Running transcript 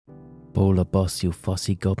Ola bus, you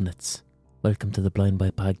fussy gobnuts. Welcome to the Blind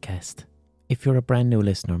Boy podcast. If you're a brand new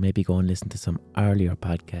listener, maybe go and listen to some earlier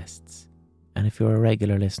podcasts. And if you're a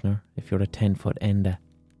regular listener, if you're a 10-foot ender,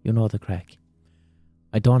 you know the crack.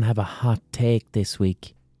 I don't have a hot take this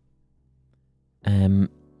week.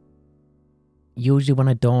 Usually when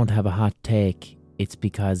I don't have a hot take, it's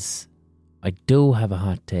because I do have a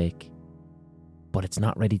hot take, but it's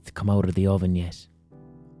not ready to come out of the oven yet.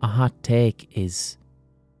 A hot take is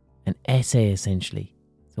an essay, essentially.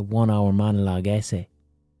 It's a 1-hour monologue essay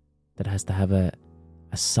that has to have a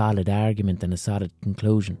solid argument and a solid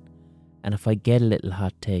conclusion. And if I get a little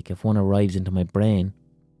hot take, if one arrives into my brain,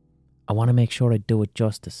 I want to make sure I do it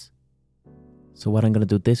justice. So what I'm going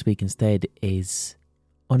to do this week instead is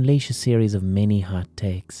unleash a series of mini hot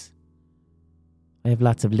takes. I have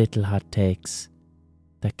lots of little hot takes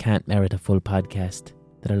that can't merit a full podcast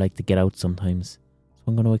that I like to get out sometimes. So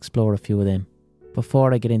I'm going to explore a few of them.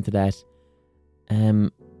 Before I get into that, I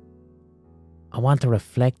want to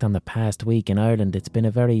reflect on the past week in Ireland. It's been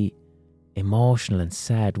a very emotional and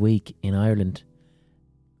sad week in Ireland.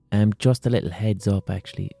 Just a little heads up,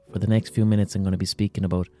 actually. For the next few minutes, I'm going to be speaking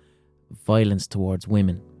about violence towards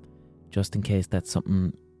women, just in case that's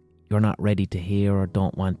something you're not ready to hear or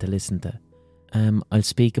don't want to listen to. I'll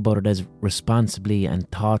speak about it as responsibly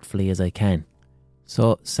and thoughtfully as I can.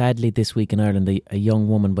 So, sadly, this week in Ireland, a young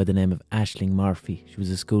woman by the name of Aisling Murphy, she was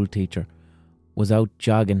a school teacher, was out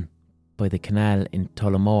jogging by the canal in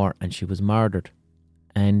Tullamore and she was murdered.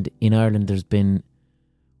 And in Ireland, there's been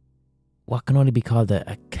what can only be called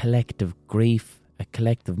a collective grief, a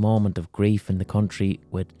collective moment of grief in the country,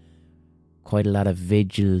 with quite a lot of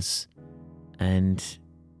vigils and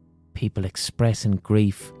people expressing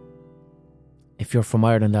grief. If you're from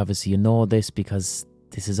Ireland, obviously you know this because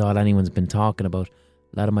this is all anyone's been talking about.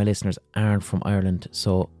 A lot of my listeners aren't from Ireland,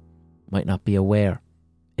 so might not be aware.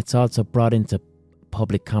 It's also brought into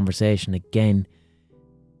public conversation again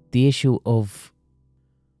the issue of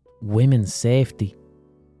women's safety.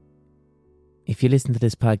 If you listen to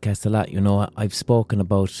this podcast a lot, you know I've spoken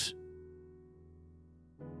about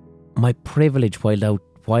my privilege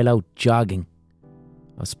while out jogging.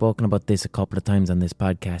 I've spoken about this a couple of times on this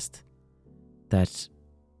podcast, that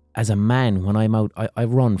as a man, when I'm out, I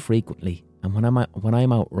run frequently, and when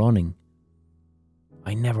I'm out running,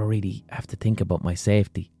 I never really have to think about my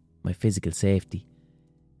safety, my physical safety.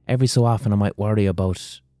 Every so often I might worry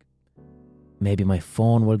about maybe my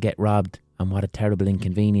phone will get robbed and what a terrible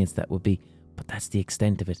inconvenience that would be, but that's the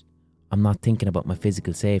extent of it. I'm not thinking about my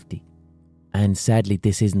physical safety. And sadly,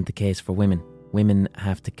 this isn't the case for women. Women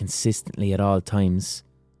have to consistently at all times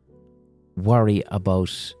worry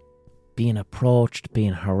about being approached,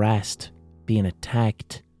 being harassed, being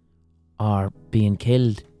attacked, or being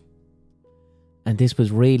killed. And this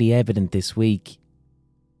was really evident this week.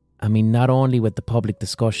 I mean, not only with the public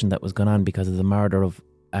discussion that was going on because of the murder of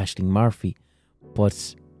Aisling Murphy,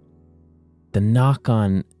 but the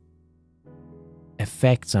knock-on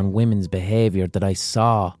effects on women's behaviour that I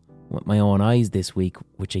saw with my own eyes this week,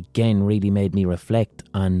 which again really made me reflect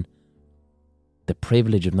on the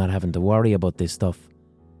privilege of not having to worry about this stuff.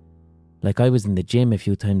 Like, I was in the gym a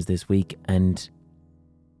few times this week and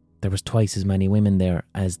there was twice as many women there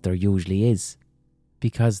as there usually is,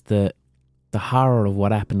 because the horror of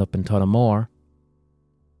what happened up in Tullamore,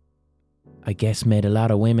 I guess, made a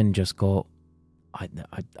lot of women just go, I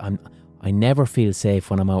never feel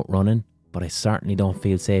safe when I'm out running, but I certainly don't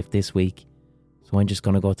feel safe this week, so I'm just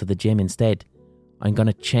going to go to the gym instead. I'm going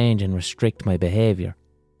to change and restrict my behaviour,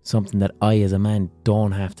 something that I as a man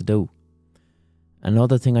don't have to do.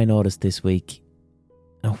 Another thing I noticed this week,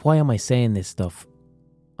 now why am I saying this stuff?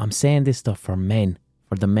 I'm saying this stuff for men,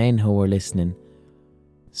 for the men who are listening,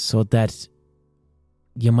 so that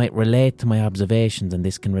you might relate to my observations and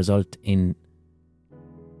this can result in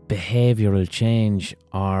behavioural change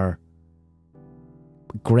or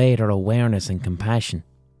greater awareness and compassion.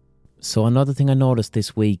 So another thing I noticed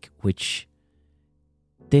this week, which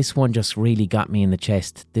this one just really got me in the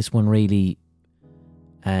chest. This one really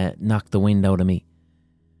knocked the wind out of me.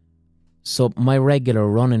 So my regular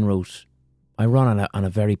running route, I run on a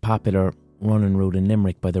very popular running route in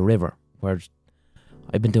Limerick by the river, where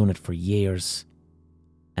I've been doing it for years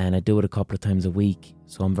and I do it a couple of times a week.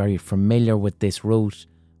 So I'm very familiar with this route.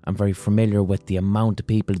 I'm very familiar with the amount of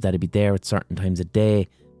people that would be there at certain times a day,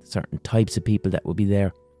 certain types of people that would be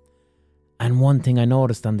there. And one thing I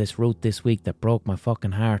noticed on this route this week that broke my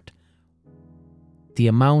fucking heart, the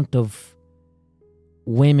amount of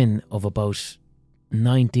women of about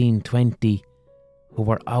 19, 20 who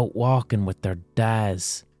were out walking with their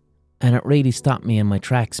dads. And it really stopped me in my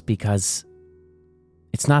tracks because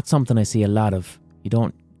it's not something I see a lot of. You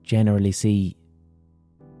don't generally see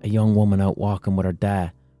a young woman out walking with her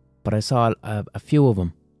dad, but I saw a few of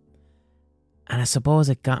them. And I suppose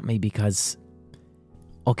it got me because,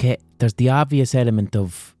 okay, there's the obvious element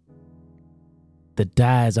of the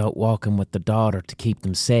dad's out walking with the daughter to keep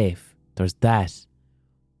them safe. There's that.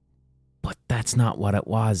 But that's not what it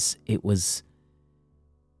was. It was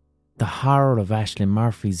the horror of Aisling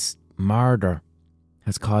Murphy's murder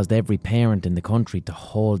has caused every parent in the country to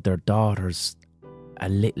hold their daughters a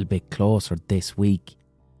little bit closer this week.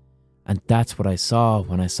 And that's what I saw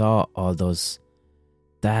when I saw all those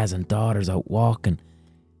dads and daughters out walking.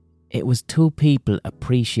 It was two people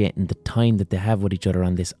appreciating the time that they have with each other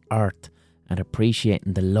on this earth and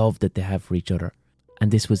appreciating the love that they have for each other. And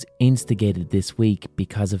this was instigated this week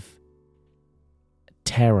because of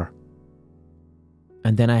terror.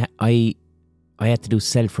 And then I had to do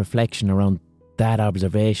self-reflection around that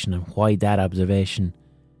observation and why that observation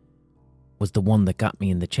was the one that got me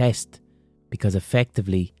in the chest. Because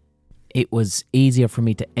effectively, it was easier for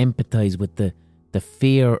me to empathise with the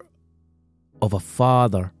fear of a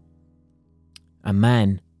father, a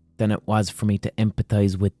man, than it was for me to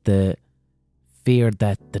empathise with the fear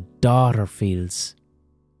that the daughter feels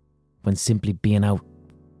when simply being out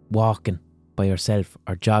walking by herself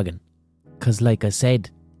or jogging. Because like I said,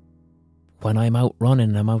 when I'm out running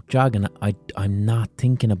and I'm out jogging, I'm not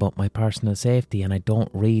thinking about my personal safety, and I don't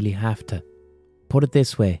really have to. Put it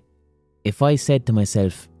this way, if I said to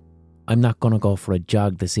myself, I'm not going to go for a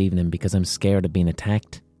jog this evening because I'm scared of being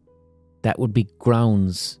attacked, that would be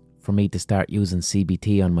grounds for me to start using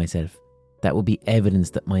CBT on myself. That would be evidence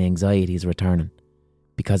that my anxiety is returning,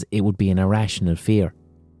 because it would be an irrational fear.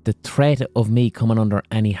 The threat of me coming under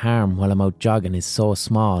any harm while I'm out jogging is so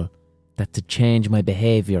small that to change my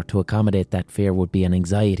behaviour to accommodate that fear would be an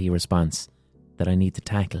anxiety response that I need to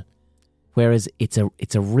tackle. Whereas it's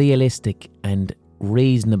a realistic and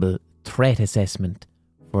reasonable threat assessment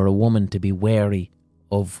for a woman to be wary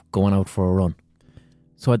of going out for a run.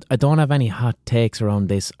 So I don't have any hot takes around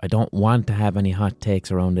this. I don't want to have any hot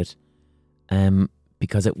takes around it,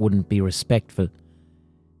 because it wouldn't be respectful.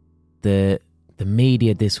 The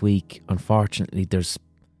media this week, unfortunately, there's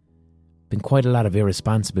been quite a lot of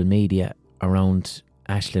irresponsible media around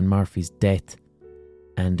Aisling Murphy's death,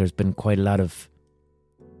 and there's been quite a lot of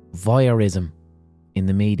voyeurism in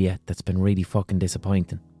the media that's been really fucking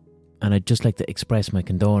disappointing. And I'd just like to express my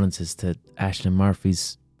condolences to Aisling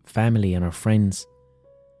Murphy's family and her friends,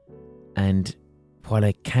 and while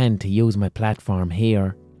I can, to use my platform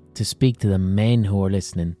here to speak to the men who are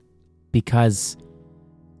listening, because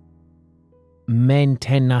men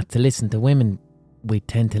tend not to listen to women. We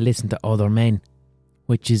tend to listen to other men,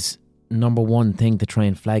 which is number one thing to try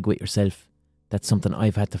and flag with yourself. That's something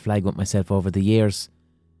I've had to flag with myself over the years.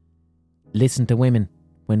 Listen to women.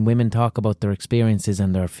 When women talk about their experiences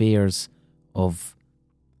and their fears of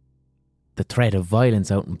the threat of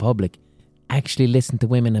violence out in public, actually listen to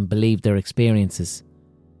women and believe their experiences.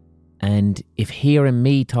 And if hearing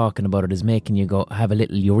me talking about it is making you go have a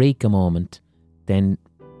little eureka moment, then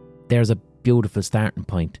there's a beautiful starting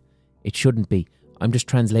point. It shouldn't be. I'm just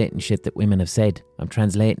translating shit that women have said. I'm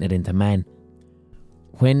translating it into man.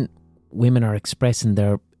 When women are expressing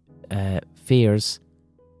their fears,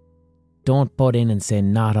 don't butt in and say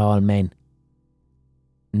not all men.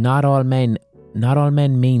 Not all men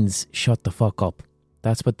means shut the fuck up.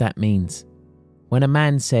 That's what that means. When a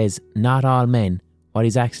man says not all men, what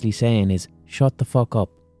he's actually saying is shut the fuck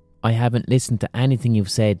up. I haven't listened to anything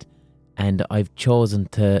you've said, and I've chosen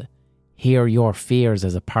to hear your fears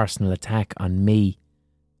as a personal attack on me.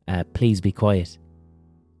 Please be quiet.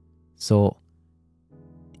 So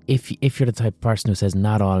if you're the type of person who says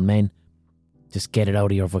not all men, just get it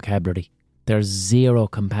out of your vocabulary. There's zero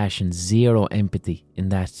compassion, zero empathy in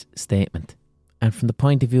that statement. And from the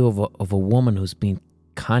point of view of a woman who's been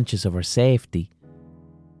conscious of her safety,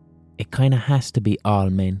 it kind of has to be all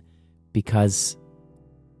men, because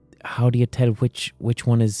how do you tell which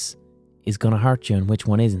one is going to hurt you and which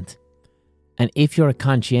one isn't? And if you're a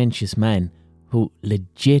conscientious man who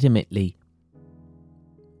legitimately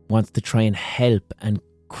wants to try and help and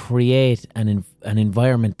create an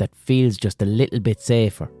environment that feels just a little bit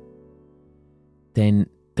safer, then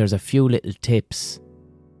there's a few little tips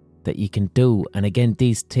that you can do. And again,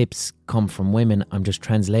 these tips come from women. I'm just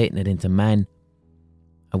translating it into man.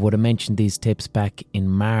 I would have mentioned these tips back in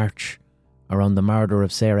March around the murder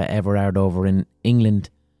of Sarah Everard over in England.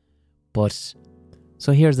 But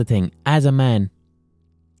so here's the thing. As a man,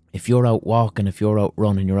 if you're out walking, if you're out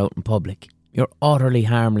running, you're out in public, you're utterly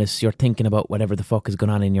harmless. You're thinking about whatever the fuck is going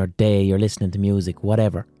on in your day. You're listening to music,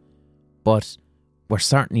 whatever. But we're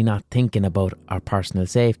certainly not thinking about our personal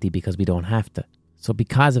safety because we don't have to. So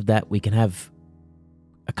because of that, we can have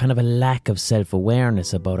a kind of a lack of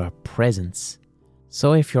self-awareness about our presence.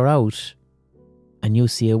 So if you're out and you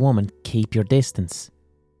see a woman, keep your distance.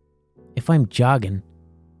 If I'm jogging,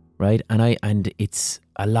 right, and it's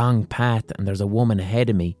a long path and there's a woman ahead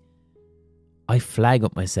of me, I flag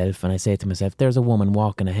up myself and I say to myself, there's a woman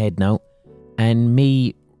walking ahead now, and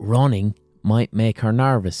me running might make her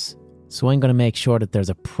nervous. So I'm going to make sure that there's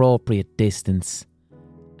appropriate distance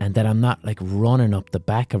and that I'm not like running up the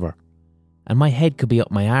back of her. And my head could be up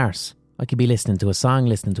my arse. I could be listening to a song,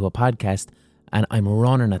 listening to a podcast, and I'm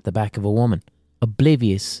running at the back of a woman,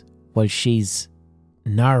 oblivious while she's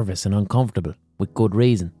nervous and uncomfortable with good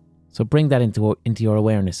reason. So bring that into your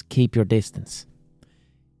awareness. Keep your distance.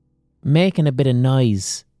 Making a bit of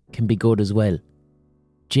noise can be good as well.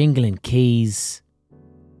 Jingling keys.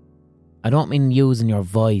 I don't mean using your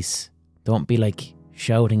voice. Don't be like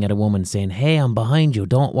shouting at a woman saying, hey, I'm behind you,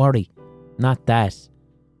 don't worry. Not that.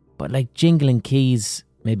 But like jingling keys,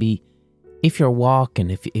 maybe if you're walking,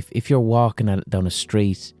 if you're walking down a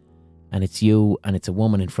street and it's you and it's a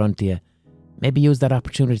woman in front of you, maybe use that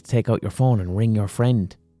opportunity to take out your phone and ring your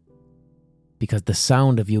friend. Because the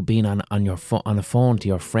sound of you being on a phone to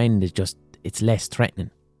your friend is just, it's less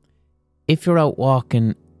threatening. If you're out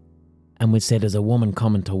walking and we say there's a woman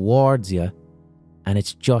coming towards you and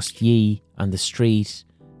it's just ye on the street,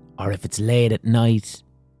 or if it's late at night,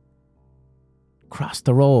 cross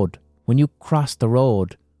the road. When you cross the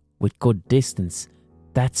road with good distance,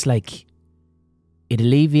 that's like, it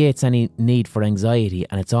alleviates any need for anxiety,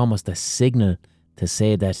 and it's almost a signal to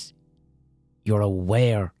say that you're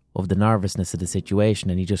aware of the nervousness of the situation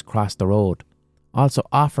and you just cross the road. Also,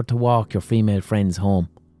 offer to walk your female friends home.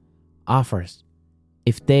 Offer it.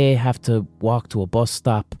 If they have to walk to a bus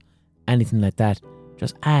stop, anything like that,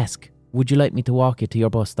 just ask, would you like me to walk you to your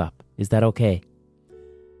bus stop? Is that okay?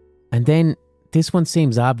 And then, this one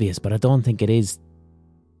seems obvious, but I don't think it is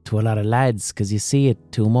to a lot of lads, because you see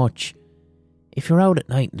it too much. If you're out at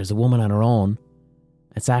night and there's a woman on her own,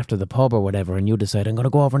 it's after the pub or whatever, and you decide, I'm going to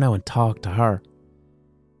go over now and talk to her.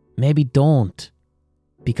 Maybe don't.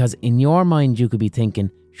 Because in your mind you could be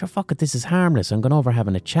thinking, sure, fuck it, this is harmless, I'm going over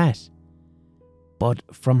having a chat. But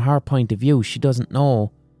from her point of view, she doesn't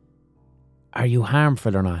know, are you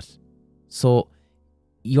harmful or not? So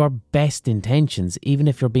your best intentions, even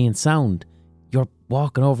if you're being sound, you're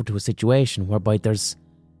walking over to a situation whereby there's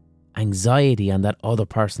anxiety on that other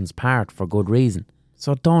person's part for good reason.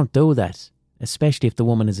 So don't do that, especially if the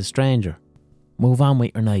woman is a stranger. Move on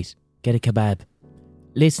with your night. Get a kebab.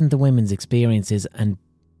 Listen to women's experiences and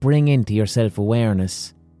bring into your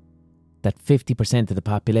self-awareness that 50% of the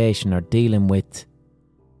population are dealing with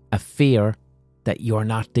a fear that you're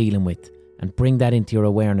not dealing with, and bring that into your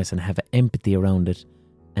awareness and have empathy around it,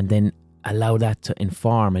 and then allow that to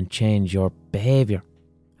inform and change your behaviour.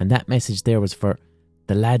 And that message there was for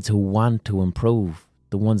the lads who want to improve,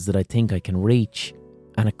 the ones that I think I can reach.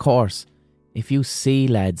 And of course, if you see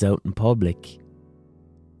lads out in public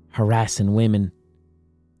harassing women,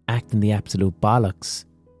 acting the absolute bollocks,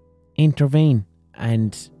 intervene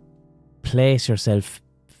and place yourself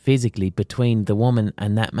physically between the woman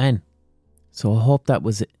and that man. So I hope that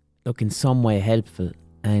was, in some way helpful.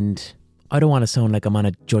 And I don't want to sound like I'm on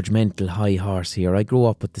a judgmental high horse here. I grew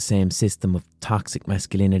up with the same system of toxic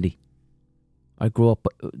masculinity. I grew up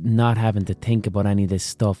not having to think about any of this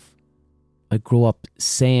stuff. I grew up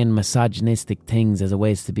saying misogynistic things as a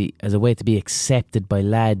way to be accepted by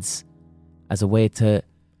lads, as a way to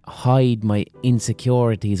hide my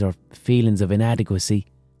insecurities or feelings of inadequacy.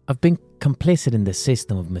 I've been complicit in the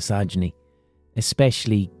system of misogyny,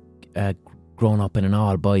 especially growing up in an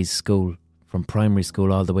all-boys school, from primary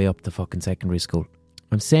school all the way up to fucking secondary school.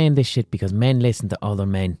 I'm saying this shit because men listen to other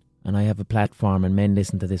men, and I have a platform and men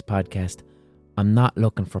listen to this podcast. I'm not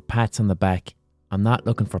looking for pats on the back. I'm not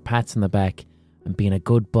looking for pats on the back and being a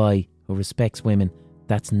good boy who respects women.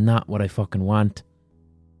 That's not what I fucking want.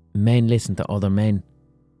 Men listen to other men.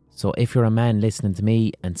 So if you're a man listening to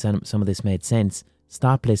me and some of this made sense,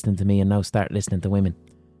 stop listening to me and now start listening to women.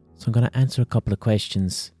 So I'm going to answer a couple of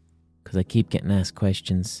questions because I keep getting asked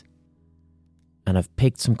questions. And I've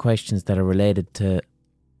picked some questions that are related to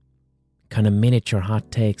kind of miniature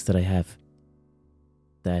hot takes that I have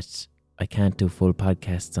that I can't do full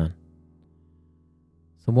podcasts on.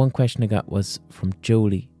 So one question I got was from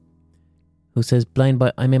Julie, who says, Blind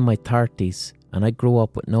Boy, I'm in my 30s and I grew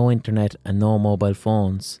up with no internet and no mobile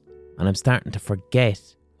phones, and I'm starting to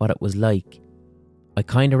forget what it was like. I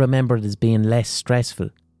kind of remember it as being less stressful.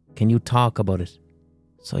 Can you talk about it?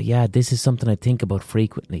 So yeah, this is something I think about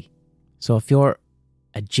frequently. So if you're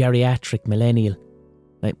a geriatric millennial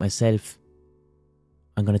like myself,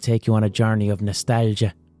 I'm going to take you on a journey of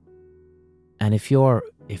nostalgia. And if you're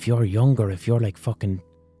younger, if you're like fucking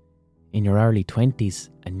in your early 20s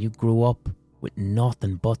and you grew up with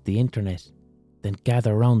nothing but the internet, then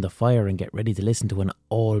gather around the fire and get ready to listen to an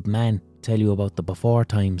old man tell you about the before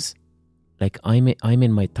times. Like, I'm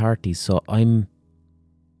in my 30s, so I'm...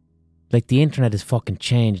 Like, the internet has fucking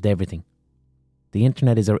changed everything. The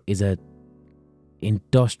internet is a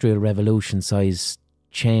industrial revolution size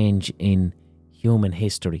change in human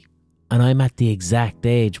history. And I'm at the exact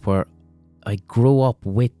age where I grew up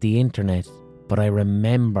with the internet, but I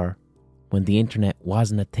remember when the internet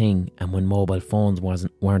wasn't a thing and when mobile phones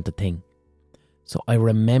weren't a thing. So I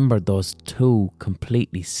remember those two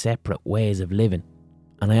completely separate ways of living.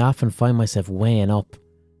 And I often find myself weighing up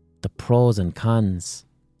the pros and cons.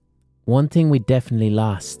 One thing we definitely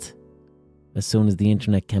lost as soon as the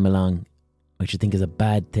internet came along, which I think is a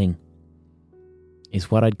bad thing, is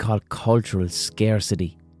what I'd call cultural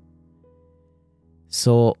scarcity.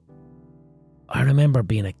 So I remember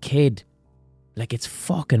being a kid. Like, it's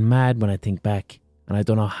fucking mad when I think back, and I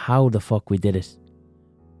don't know how the fuck we did it.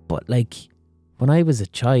 But like, when I was a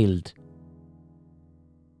child,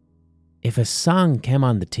 if a song came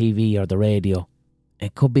on the TV or the radio,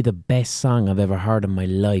 it could be the best song I've ever heard in my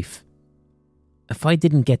life. If I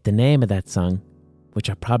didn't get the name of that song, which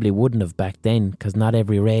I probably wouldn't have back then, because not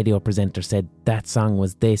every radio presenter said that song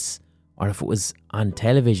was this, or if it was on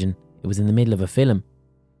television, it was in the middle of a film.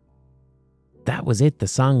 That was it, the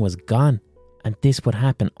song was gone. And this would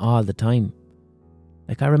happen all the time.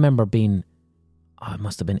 Like, I remember being, I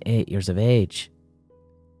must have been 8 years of age,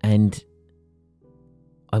 and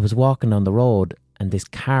I was walking down the road and this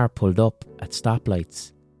car pulled up at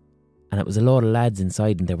stoplights, and it was a load of lads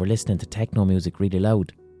inside and they were listening to techno music really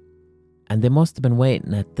loud. And they must have been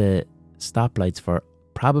waiting at the stoplights for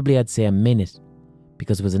probably, I'd say, a minute,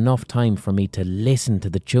 because it was enough time for me to listen to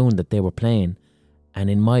the tune that they were playing.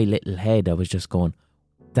 And in my little head I was just going,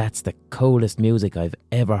 that's the coolest music I've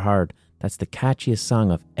ever heard. That's the catchiest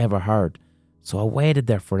song I've ever heard. So I waited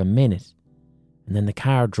there for a minute, and then the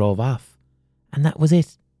car drove off, and that was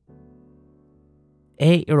it.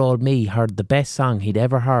 8-year-old me heard the best song he'd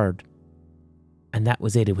ever heard, and that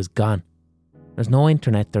was it. It was gone. There's no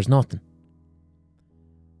internet, there's nothing.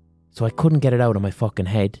 So I couldn't get it out of my fucking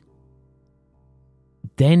head.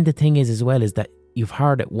 Then the thing is as well is that you've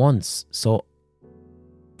heard it once, so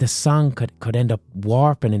the song could end up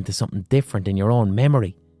warping into something different in your own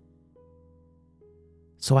memory.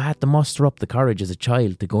 So I had to muster up the courage as a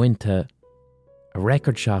child to go into a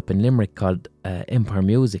record shop in Limerick called Empire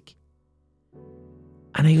Music.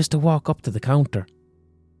 And I used to walk up to the counter,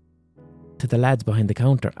 to the lads behind the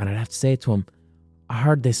counter, and I'd have to say to them, I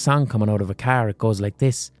heard this song coming out of a car, it goes like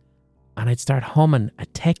this. And I'd start humming a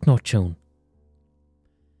techno tune.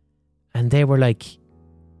 And they were like,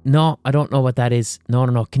 no, I don't know what that is.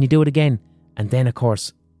 No, can you do it again? And then, of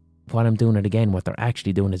course, while I'm doing it again, what they're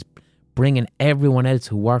actually doing is bringing everyone else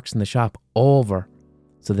who works in the shop over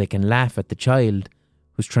so they can laugh at the child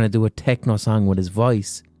who's trying to do a techno song with his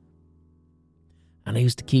voice. And I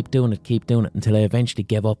used to keep doing it until I eventually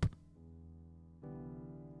gave up.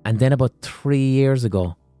 And then about 3 years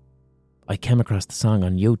ago, I came across the song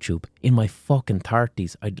on YouTube in my fucking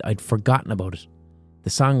 30s. I'd forgotten about it. The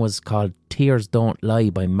song was called Tears Don't Lie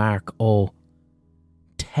by Mark O.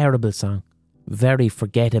 Terrible song. Very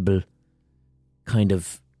forgettable kind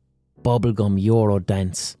of bubblegum Euro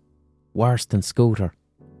dance. Worse than Scooter.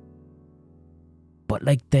 But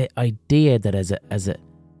like the idea that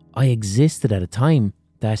I existed at a time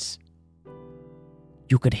that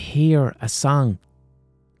you could hear a song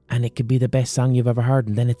and it could be the best song you've ever heard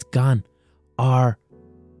and then it's gone. Or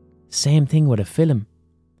same thing with a film.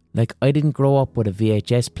 Like, I didn't grow up with a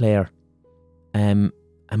VHS player. And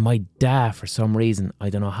my dad, for some reason, I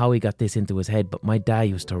don't know how he got this into his head, but my dad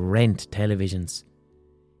used to rent televisions.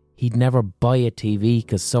 He'd never buy a TV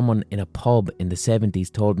because someone in a pub in the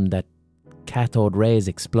 70s told him that cathode rays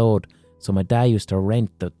explode. So my dad used to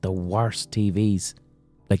rent the worst TVs.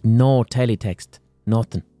 Like, no teletext,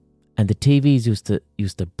 nothing. And the TVs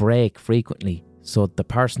used to break frequently. So the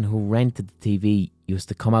person who rented the TV used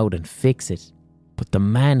to come out and fix it. But the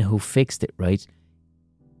man who fixed it, right,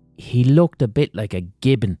 he looked a bit like a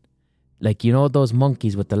gibbon. Like, you know those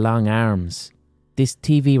monkeys with the long arms? This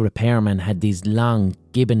TV repairman had these long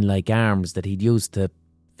gibbon-like arms that he'd use to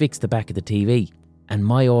fix the back of the TV. And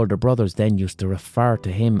my older brothers then used to refer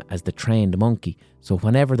to him as the trained monkey. So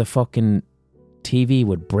whenever the fucking TV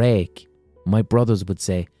would break, my brothers would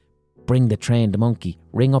say, bring the trained monkey,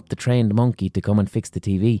 ring up the trained monkey to come and fix the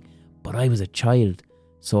TV. But I was a child,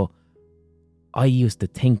 so I used to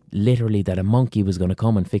think literally that a monkey was going to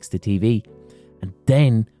come and fix the TV. And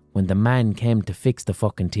then, when the man came to fix the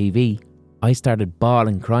fucking TV, I started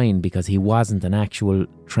bawling crying because he wasn't an actual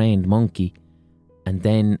trained monkey. And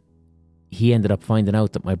then he ended up finding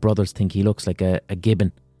out that my brothers think he looks like a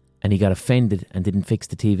gibbon. And he got offended and didn't fix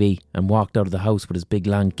the TV and walked out of the house with his big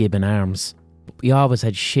long gibbon arms. But we always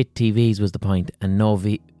had shit TVs was the point, and no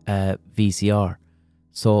VCR.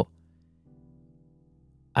 So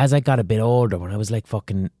as I got a bit older, when I was like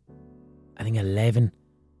fucking, I think 11,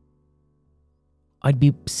 I'd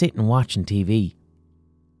be sitting watching TV.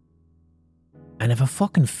 And if a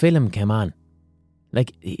fucking film came on,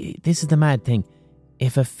 like, this is the mad thing.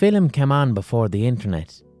 If a film came on before the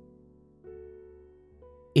internet,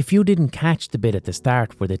 if you didn't catch the bit at the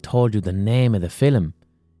start where they told you the name of the film,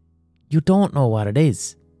 you don't know what it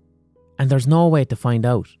is. And there's no way to find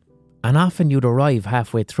out. And often you'd arrive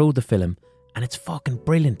halfway through the film and it's fucking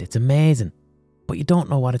brilliant, it's amazing, but you don't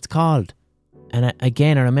know what it's called. And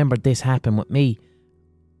again, I remember this happened with me.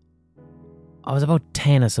 I was about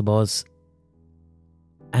 10, I suppose,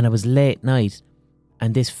 and it was late night,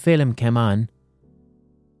 and this film came on,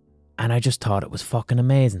 and I just thought it was fucking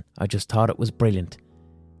amazing. I just thought it was brilliant.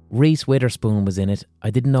 Reese Witherspoon was in it.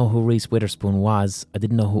 I didn't know who Reese Witherspoon was. I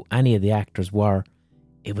didn't know who any of the actors were.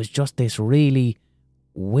 It was just this really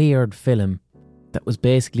weird film that was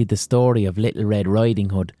basically the story of Little Red Riding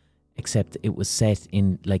Hood, except it was set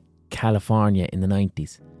in like California in the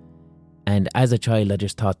 90s. And as a child, I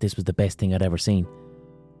just thought this was the best thing I'd ever seen.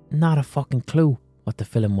 Not a fucking clue what the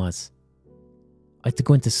film was. I had to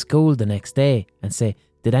go into school the next day and say,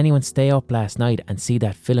 did anyone stay up last night and see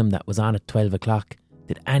that film that was on at 12 o'clock?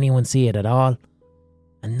 Did anyone see it at all?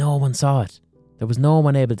 And no one saw it. There was no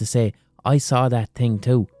one able to say, I saw that thing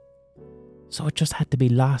too. So it just had to be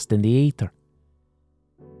lost in the ether.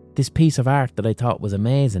 This piece of art that I thought was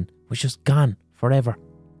amazing was just gone forever.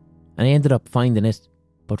 And I ended up finding it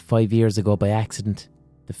about 5 years ago by accident.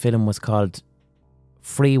 The film was called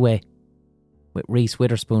Freeway with Reese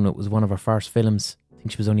Witherspoon. It was one of her first films. I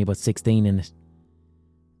think she was only about 16 in it.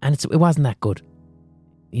 And it wasn't that good.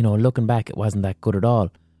 You know, looking back, it wasn't that good at all.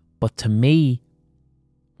 But to me,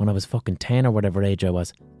 when I was fucking 10 or whatever age I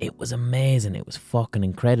was, it was amazing. It was fucking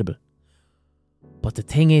incredible. But the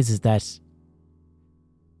thing is that,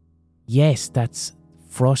 yes, that's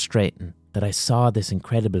frustrating that I saw this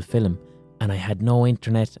incredible film and I had no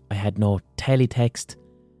internet, I had no teletext.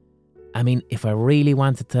 I mean, if I really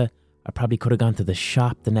wanted to, I probably could have gone to the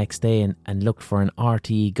shop the next day and looked for an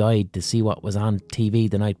RTE guide to see what was on TV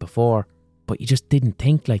the night before. But you just didn't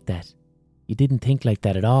think like that. You didn't think like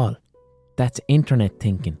that at all. That's internet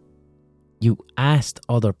thinking. You asked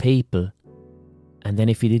other people, and then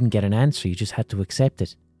if you didn't get an answer, you just had to accept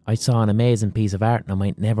it. I saw an amazing piece of art and I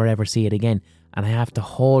might never ever see it again, and I have to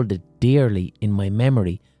hold it dearly in my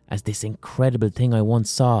memory as this incredible thing I once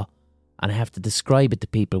saw, and I have to describe it to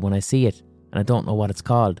people when I see it, and I don't know what it's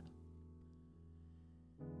called.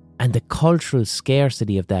 And the cultural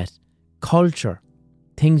scarcity of that, culture,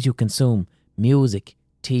 things you consume, music,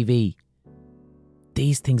 TV,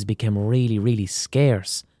 these things became really, really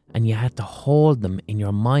scarce, and you had to hold them in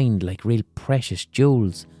your mind like real precious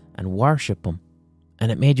jewels and worship them.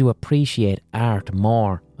 And it made you appreciate art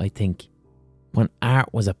more, I think, when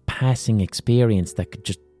art was a passing experience that could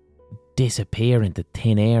just disappear into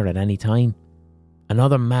thin air at any time.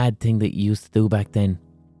 Another mad thing that you used to do back then,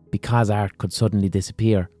 because art could suddenly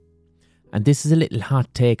disappear. And this is a little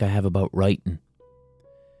hot take I have about writing.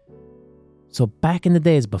 So back in the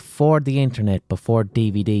days before the internet, before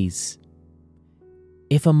DVDs,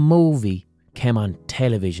 if a movie came on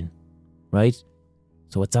television, right?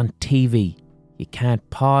 So it's on TV. You can't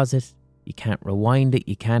pause it, you can't rewind it,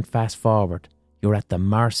 you can't fast forward. You're at the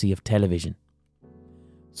mercy of television.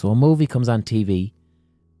 So a movie comes on TV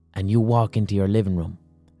and you walk into your living room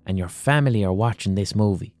and your family are watching this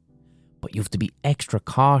movie. But you have to be extra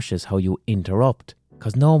cautious how you interrupt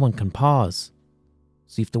because no one can pause.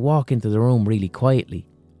 So you have to walk into the room really quietly.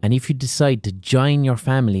 And if you decide to join your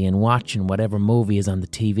family in watching whatever movie is on the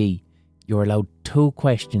TV, you're allowed 2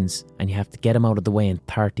 questions and you have to get them out of the way in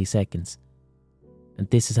 30 seconds. And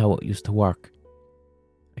this is how it used to work.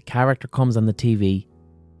 A character comes on the TV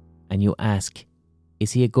and you ask,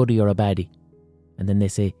 is he a goodie or a baddie? And then they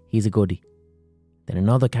say, he's a goodie. Then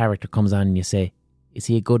another character comes on and you say, is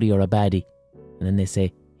he a goodie or a baddie? And then they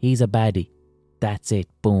say, he's a baddie. That's it,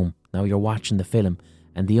 boom. Now you're watching the film.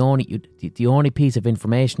 And the only piece of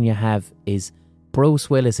information you have is Bruce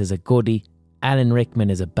Willis is a goodie, Alan Rickman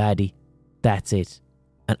is a baddie. That's it.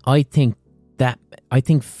 And I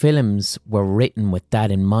think films were written with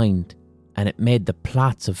that in mind, and it made the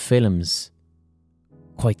plots of films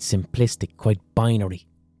quite simplistic, quite binary.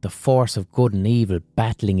 The force of good and evil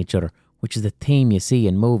battling each other, which is the theme you see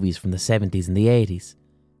in movies from the 70s and the 80s.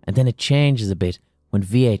 And then it changes a bit when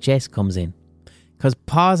VHS comes in. Because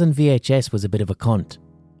pausing VHS was a bit of a cunt.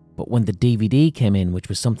 But when the DVD came in, which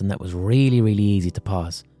was something that was really, really easy to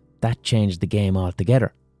pause, that changed the game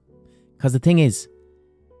altogether. Because the thing is,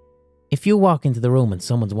 if you walk into the room and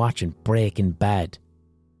someone's watching Breaking Bad,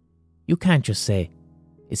 you can't just say,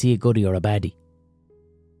 is he a goodie or a baddie?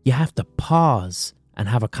 You have to pause and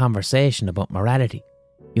have a conversation about morality.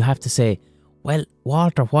 You have to say, well,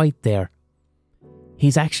 Walter White there,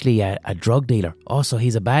 he's actually a drug dealer. Also,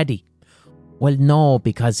 he's a baddie. Well, no,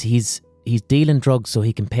 because he's dealing drugs so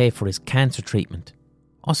he can pay for his cancer treatment.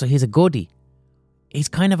 Also, he's a goodie. He's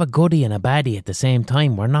kind of a goodie and a baddie at the same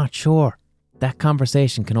time. We're not sure. That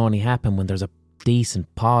conversation can only happen when there's a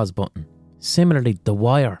decent pause button. Similarly, The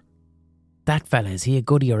Wire. That fella, is he a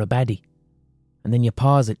goodie or a baddie? And then you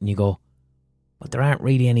pause it and you go, but there aren't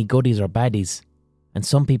really any goodies or baddies. And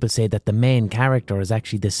some people say that the main character is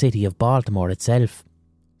actually the city of Baltimore itself.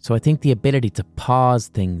 So I think the ability to pause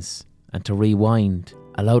things and to rewind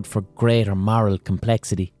allowed for greater moral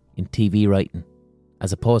complexity in TV writing,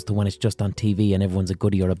 as opposed to when it's just on TV and everyone's a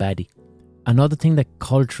goodie or a baddie. Another thing that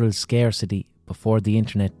cultural scarcity before the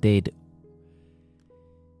internet did,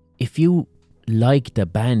 if you liked a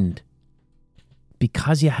band,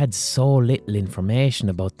 because you had so little information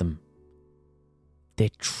about them, they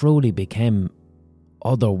truly became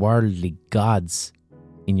otherworldly gods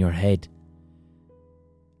in your head.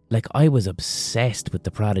 Like, I was obsessed with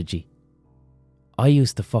The Prodigy. I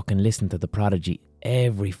used to fucking listen to The Prodigy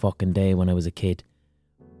every fucking day when I was a kid.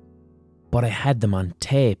 But I had them on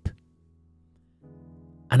tape.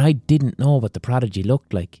 And I didn't know what The Prodigy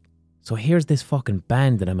looked like. So here's this fucking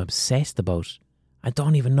band that I'm obsessed about. I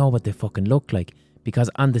don't even know what they fucking look like. Because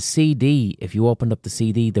on the CD, if you opened up the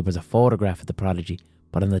CD, there was a photograph of The Prodigy.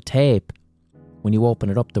 But on the tape, when you open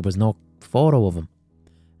it up, there was no photo of him.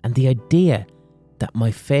 And the idea that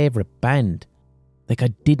my favourite band, like, I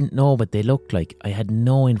didn't know what they looked like. I had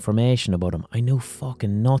no information about them. I knew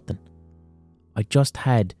fucking nothing. I just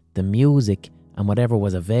had the music and whatever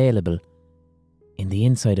was available in the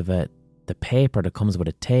inside of the paper that comes with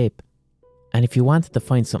a tape. And if you wanted to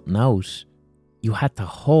find something out, you had to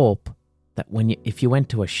hope that if you went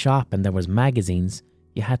to a shop and there was magazines,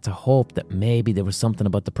 you had to hope that maybe there was something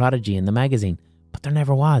about The Prodigy in the magazine. But there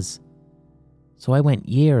never was. So I went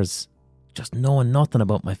years just knowing nothing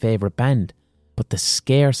about my favourite band. But the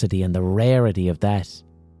scarcity and the rarity of that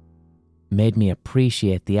made me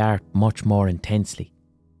appreciate the art much more intensely.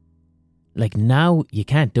 Like, now, you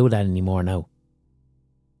can't do that anymore now.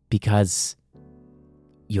 Because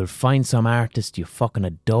you'll find some artist, you fucking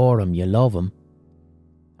adore him, you love him,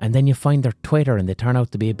 and then you find their Twitter and they turn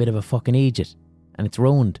out to be a bit of a fucking idiot, and it's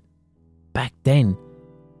ruined. Back then,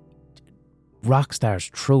 rock stars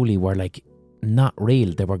truly were like not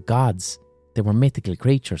real. They were gods. They were mythical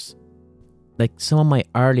creatures. Like, some of my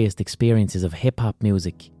earliest experiences of hip-hop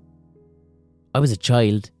music, I was a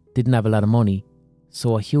child, didn't have a lot of money,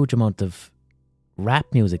 so a huge amount of rap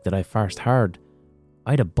music that I first heard,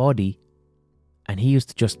 I had a buddy and he used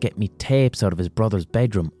to just get me tapes out of his brother's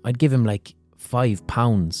bedroom. I'd give him like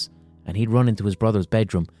 £5 and he'd run into his brother's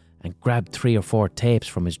bedroom and grab 3 or 4 tapes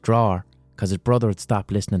from his drawer, because his brother had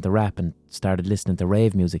stopped listening to rap and started listening to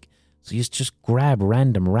rave music. So he used to just grab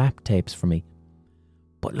random rap tapes for me.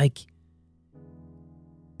 But like,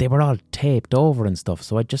 they were all taped over and stuff,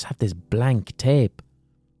 so I'd just have this blank tape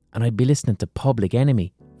and I'd be listening to Public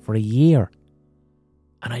Enemy for a year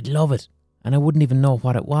and I'd love it and I wouldn't even know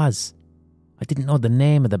what it was. I didn't know the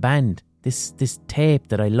name of the band. This tape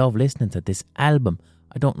that I love listening to, this album,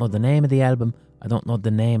 I don't know the name of the album, I don't know the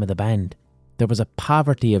name of the band. There was a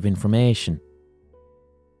poverty of information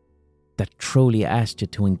that truly asked you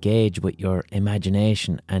to engage with your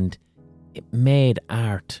imagination, and it made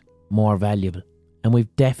art more valuable. And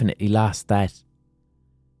we've definitely lost that.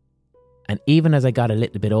 And even as I got a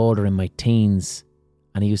little bit older in my teens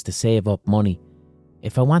and I used to save up money,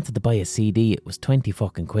 if I wanted to buy a CD, it was 20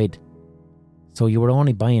 fucking quid. So you were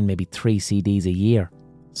only buying maybe 3 CDs a year.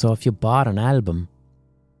 So if you bought an album,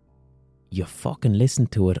 you fucking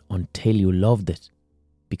listened to it until you loved it,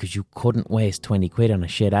 because you couldn't waste 20 quid on a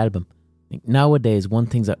shit album. Like, nowadays, one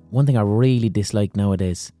thing I really dislike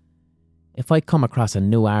nowadays, if I come across a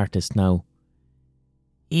new artist now,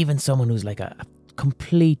 even someone who's like a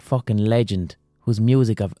complete fucking legend, whose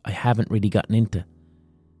music I haven't really gotten into,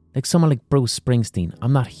 like someone like Bruce Springsteen.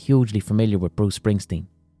 I'm not hugely familiar with Bruce Springsteen,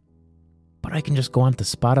 but I can just go onto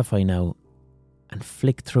Spotify now and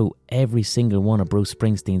flick through every single one of Bruce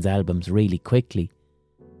Springsteen's albums really quickly,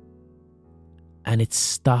 and it's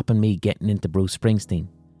stopping me getting into Bruce Springsteen.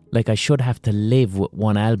 Like I should have to live with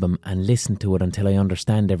one album and listen to it until I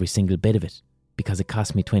understand every single bit of it because it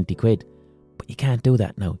cost me 20 quid. But you can't do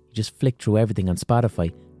that now. You just flick through everything on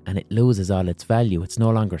Spotify and it loses all its value. It's no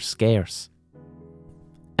longer scarce.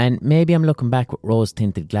 And maybe I'm looking back with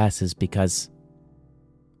rose-tinted glasses because...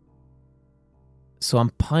 So I'm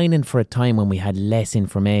pining for a time when we had less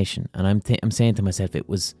information, and I'm saying to myself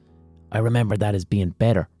I remember that as being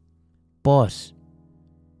better. But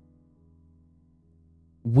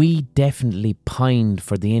we definitely pined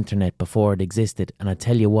for the internet before it existed, and I'll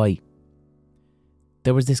tell you why.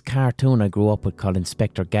 There was this cartoon I grew up with called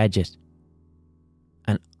Inspector Gadget.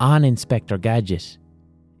 And on Inspector Gadget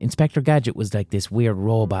was like this weird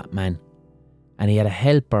robot man. And he had a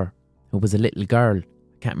helper who was a little girl.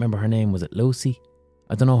 I can't remember her name. Was it Lucy?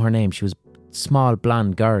 I don't know her name. She was a small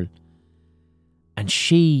blonde girl. And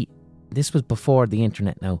this was before the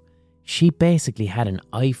internet now. She basically had an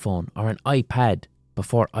iPhone or an iPad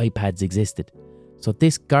before iPads existed. So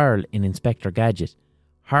this girl in Inspector Gadget,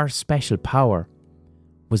 her special power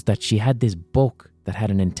was that she had this book that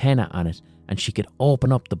had an antenna on it, and she could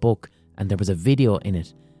open up the book and there was a video in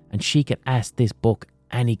it, and she could ask this book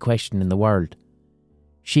any question in the world.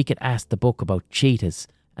 She could ask the book about cheetahs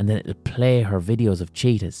and then it'll play her videos of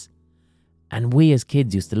cheetahs. And we as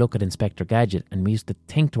kids used to look at Inspector Gadget and we used to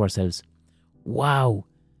think to ourselves, wow,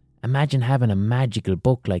 imagine having a magical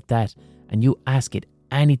book like that and you ask it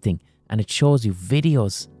anything and it shows you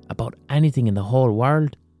videos about anything in the whole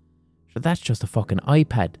world. So that's just a fucking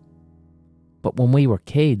iPad. But when we were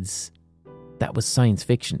kids, that was science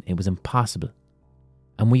fiction. It was impossible.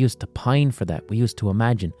 And we used to pine for that. We used to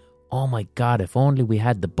imagine, oh my God, if only we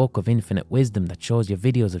had the book of infinite wisdom that shows you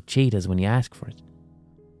videos of cheetahs when you ask for it.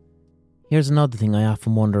 Here's another thing I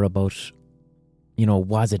often wonder about,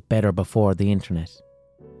 was it better before the internet?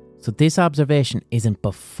 So this observation isn't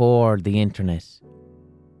before the internet,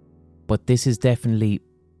 but this is definitely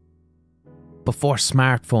before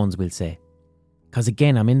smartphones, we'll say. Because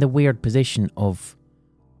again, I'm in the weird position of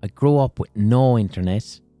I grew up with no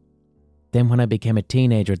internet. Then when I became a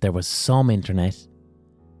teenager, there was some internet.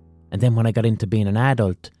 And then when I got into being an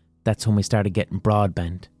adult, that's when we started getting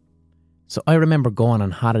broadband. So I remember going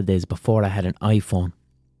on holidays before I had an iPhone.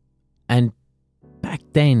 And back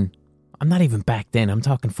then, I'm not even back then, I'm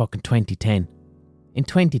talking fucking 2010. In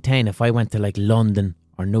 2010, if I went to like London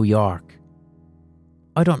or New York,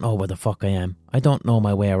 I don't know where the fuck I am. I don't know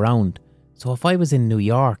my way around. So if I was in New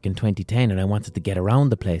York in 2010 and I wanted to get around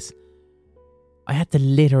the place, I had to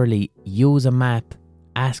literally use a map,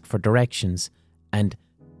 ask for directions, and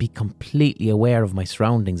be completely aware of my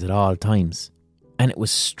surroundings at all times. And it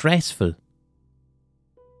was stressful,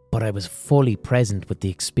 but I was fully present with the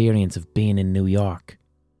experience of being in New York.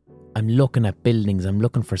 I'm looking at buildings, I'm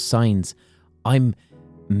looking for signs, I'm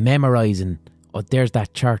memorising, oh, there's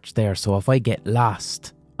that church there, so if I get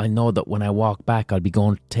lost, I know that when I walk back, I'll be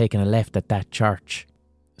taking a left at that church.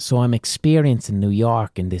 So I'm experiencing New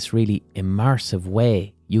York in this really immersive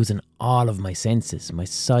way, using all of my senses, my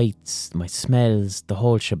sights, my smells, the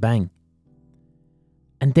whole shebang.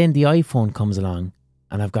 And then the iPhone comes along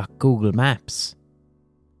and I've got Google Maps.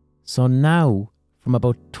 So now, from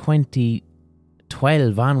about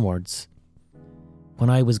 2012 onwards, when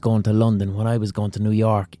I was going to London, when I was going to New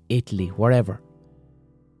York, Italy, wherever,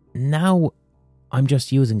 now I'm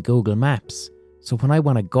just using Google Maps. So when I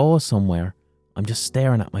want to go somewhere, I'm just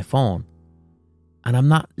staring at my phone. And I'm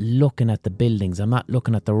not looking at the buildings, I'm not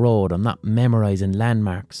looking at the road, I'm not memorising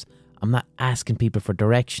landmarks, I'm not asking people for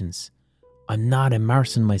directions. I'm not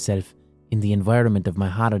immersing myself in the environment of my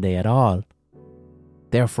holiday at all.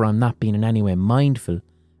 Therefore, I'm not being in any way mindful,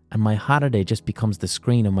 and my holiday just becomes the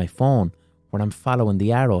screen of my phone where I'm following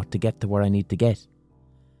the arrow to get to where I need to get.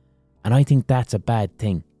 And I think that's a bad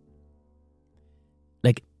thing.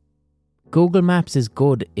 Like, Google Maps is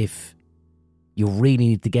good if you really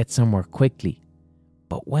need to get somewhere quickly.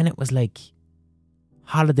 But when it was like,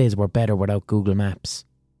 holidays were better without Google Maps.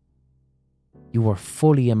 You were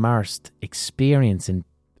fully immersed, experiencing,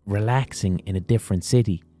 relaxing in a different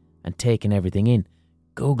city and taking everything in.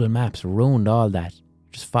 Google Maps ruined all that,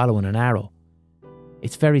 just following an arrow.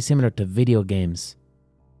 It's very similar to video games.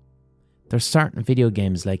 There's certain video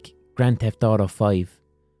games like Grand Theft Auto 5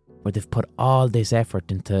 where they've put all this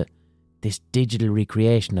effort into this digital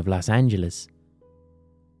recreation of Los Angeles.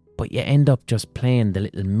 But you end up just playing the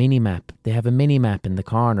little mini-map. They have a mini-map in the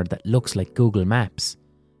corner that looks like Google Maps.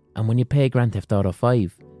 And when you play Grand Theft Auto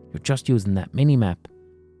 5, you're just using that mini-map,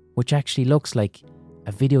 which actually looks like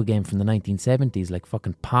a video game from the 1970s, like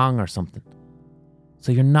fucking Pong or something.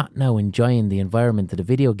 So you're not now enjoying the environment of the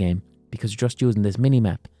video game because you're just using this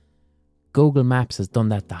mini-map. Google Maps has done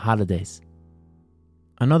that to holidays.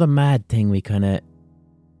 Another mad thing we kind of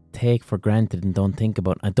take for granted and don't think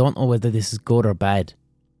about. I don't know whether this is good or bad.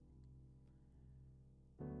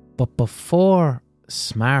 But before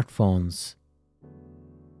smartphones,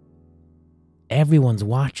 everyone's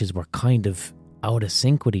watches were kind of out of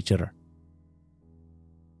sync with each other.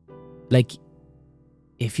 Like,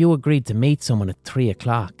 if you agreed to meet someone at 3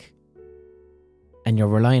 o'clock and you're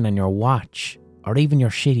relying on your watch or even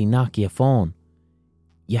your shitty Nokia phone,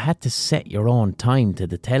 you had to set your own time to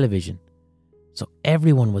the television. So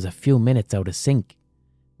everyone was a few minutes out of sync.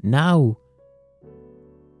 Now,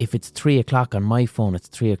 if it's 3 o'clock on my phone, it's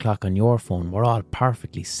 3 o'clock on your phone. We're all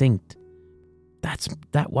perfectly synced.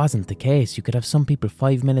 That wasn't the case. You could have some people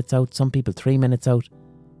 5 minutes out, some people 3 minutes out.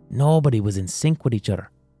 Nobody was in sync with each other.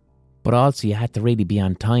 But also you had to really be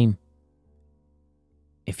on time.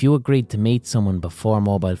 If you agreed to meet someone before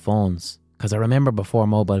mobile phones, because I remember before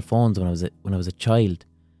mobile phones when I was a child,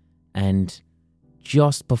 and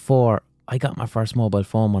just before I got my first mobile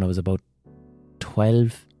phone when I was about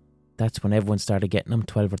 12, that's when everyone started getting them,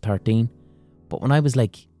 12 or 13. But when I was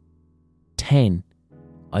like 10,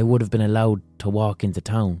 I would have been allowed to walk into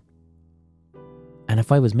town. And if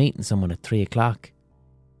I was meeting someone at 3 o'clock,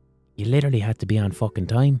 you literally had to be on fucking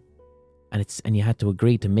time. And you had to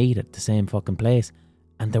agree to meet at the same fucking place.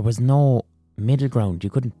 And there was no middle ground. You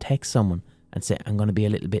couldn't text someone and say, I'm going to be a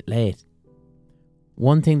little bit late.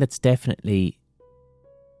 One thing that's definitely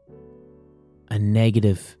a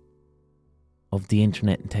negative of the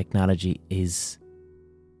internet and technology is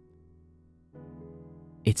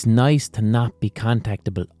it's nice to not be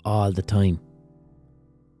contactable all the time.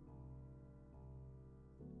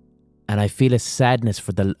 And I feel a sadness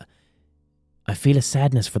for the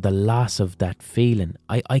loss of that feeling.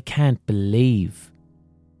 I can't believe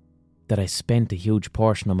that I spent a huge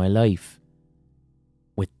portion of my life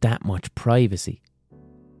with that much privacy.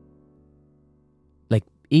 Like,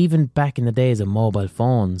 even back in the days of mobile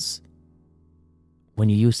phones, when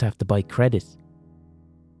you used to have to buy credit,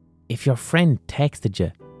 if your friend texted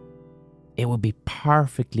you, it would be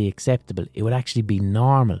perfectly acceptable. It would actually be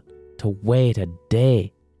normal to wait a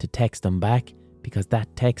day to text them back because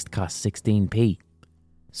that text cost 16p.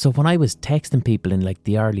 So when I was texting people in like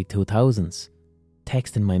the early 2000s,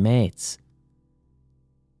 texting my mates,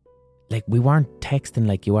 like, we weren't texting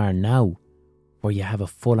like you are now, where you have a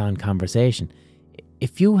full-on conversation.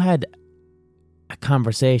 If you had a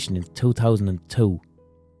conversation in 2002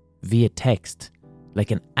 via text, like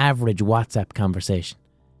an average WhatsApp conversation,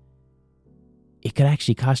 it could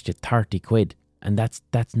actually cost you 30 quid, and that's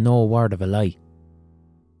no word of a lie.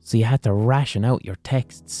 So you had to ration out your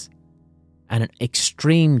texts. And an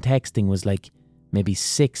extreme texting was like maybe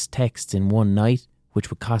 6 texts in one night, which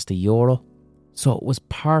would cost €1. So it was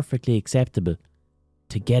perfectly acceptable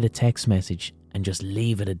to get a text message and just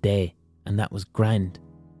leave it a day, and that was grand.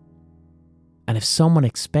 And if someone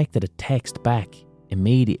expected a text back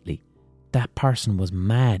immediately, that person was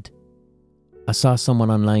mad. I saw someone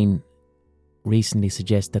online recently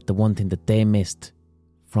suggest that the one thing that they missed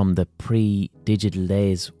from the pre-digital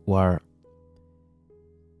days were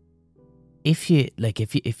if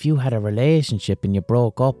you had a relationship and you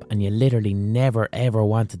broke up and you literally never ever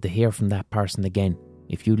wanted to hear from that person again,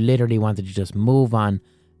 if you literally wanted to just move on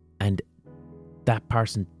and that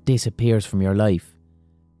person disappears from your life,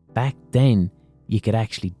 back then you could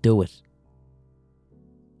actually do it.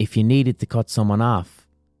 If you needed to cut someone off,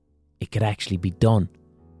 it could actually be done.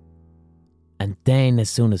 And then as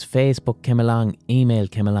soon as Facebook came along, email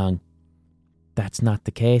came along, that's not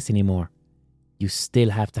the case anymore. You still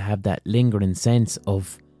have to have that lingering sense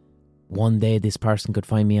of one day this person could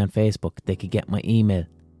find me on Facebook, they could get my email.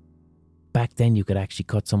 Back then you could actually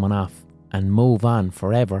cut someone off and move on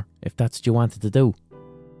forever if that's what you wanted to do.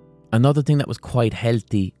 Another thing that was quite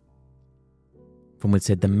healthy from, we'd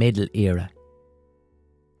say, the middle era,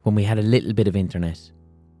 when we had a little bit of internet.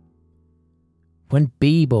 When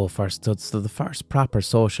Bebo first stood, so the first proper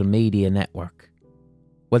social media network,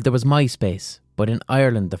 well, there was MySpace, but in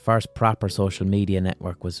Ireland the first proper social media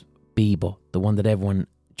network was Bebo, the one that everyone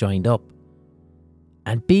joined up.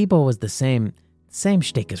 And Bebo was the same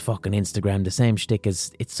shtick as fucking Instagram, the same shtick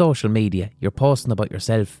as, it's social media. You're posting about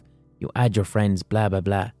yourself, you add your friends, blah blah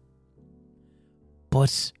blah.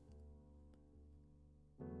 But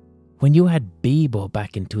when you had Bebo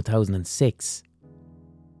back in 2006,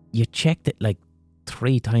 you checked it like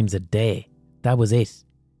 3 times a day. That was it.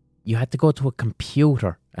 You had to go to a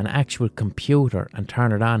computer, an actual computer, and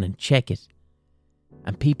turn it on and check it.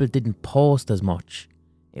 And people didn't post as much.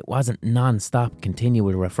 It wasn't non-stop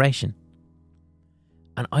continual refreshing.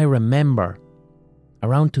 And I remember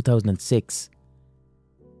around 2006,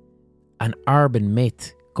 an urban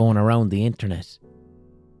myth going around the internet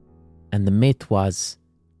And the myth was,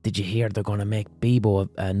 did you hear they're going to make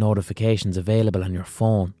Bebo notifications available on your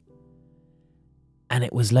phone? And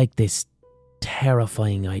it was like this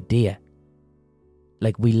terrifying idea.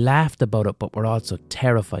 Like, we laughed about it, but we're also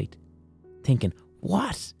terrified. Thinking,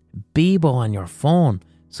 what? Bebo on your phone?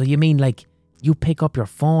 So you mean like you pick up your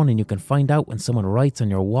phone and you can find out when someone writes on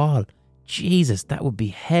your wall? Jesus, that would be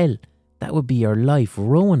hell. That would be your life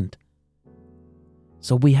ruined.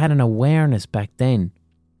 So we had an awareness back then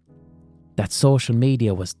that social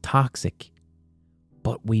media was toxic.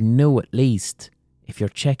 But we knew at least if you're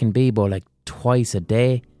checking Bebo like twice a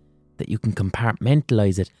day, that you can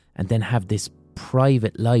compartmentalise it and then have this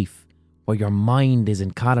private life where your mind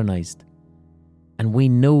isn't colonised. And we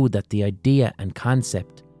knew that the idea and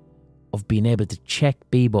concept of being able to check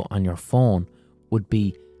Bebo on your phone would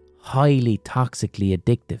be highly toxically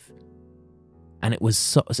addictive. And it was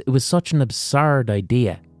such an absurd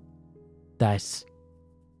idea that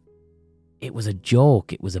it was a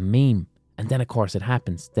joke, it was a meme. And then of course it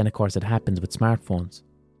happens. Then of course it happens with smartphones.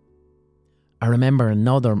 I remember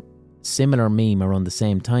another similar meme around the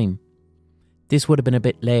same time. This would have been a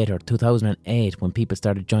bit later, 2008, when people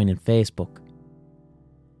started joining Facebook.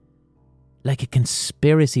 Like a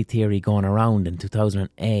conspiracy theory going around in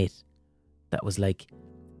 2008 that was like,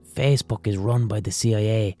 Facebook is run by the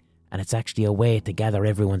CIA and it's actually a way to gather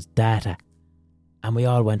everyone's data. And we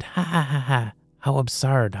all went, ha ha ha ha, how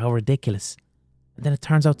absurd, how ridiculous. And then it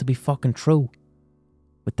turns out to be fucking true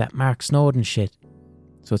with that Mark Snowden shit.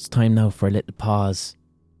 So it's time now for a little pause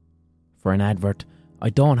for an advert. I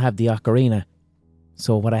don't have the ocarina,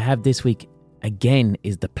 so what I have this week again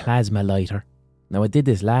is the plasma lighter. Now I did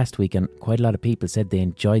this last week and quite a lot of people said they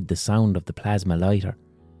enjoyed the sound of the plasma lighter.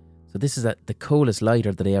 So this is the coolest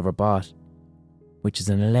lighter that I ever bought, which is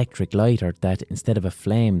an electric lighter that instead of a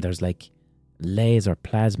flame there's like laser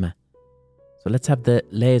plasma. So let's have the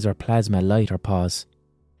laser plasma lighter pause.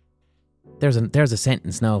 There's a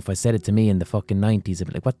sentence now, if I said it to me in the fucking 90s, I'd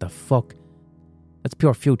be like, what the fuck? That's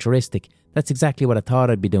pure futuristic. That's exactly what I thought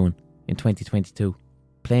I'd be doing in 2022.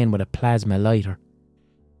 Playing with a plasma lighter.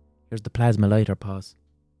 Here's the plasma lighter pause.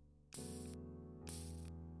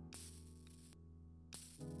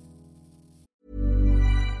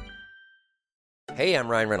 Hey, I'm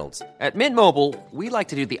Ryan Reynolds. At Mint Mobile, we like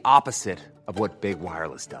to do the opposite of what Big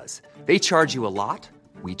Wireless does. They charge you a lot,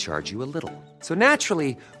 we charge you a little. So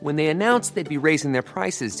naturally, when they announced they'd be raising their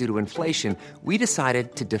prices due to inflation, we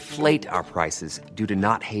decided to deflate our prices due to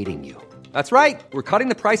not hating you. That's right. We're cutting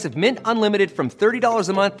the price of Mint Unlimited from $30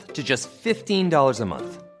 a month to just $15 a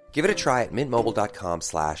month. Give it a try at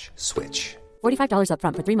mintmobile.com/switch. $45 up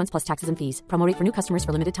front for 3 months plus taxes and fees. Promo rate for new customers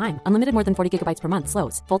for limited time. Unlimited more than 40 gigabytes per month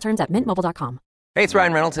slows. Full terms at mintmobile.com. Hey, it's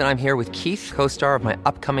Ryan Reynolds, and I'm here with Keith, co-star of my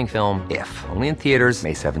upcoming film, If, only in theaters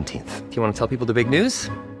May 17th. Do you want to tell people the big news?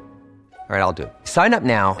 All right, I'll do it. Sign up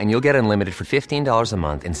now and you'll get unlimited for $15 a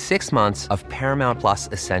month and 6 months of Paramount Plus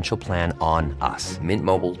Essential Plan on us.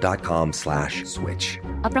 mintmobile.com/switch.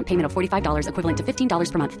 Upfront payment of $45 equivalent to $15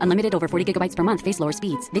 per month. Unlimited over 40 gigabytes per month. Face lower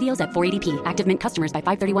speeds. Videos at 480p. Active Mint customers by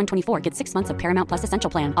 531.24 get 6 months of Paramount Plus Essential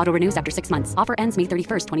Plan. Auto renews after 6 months. Offer ends May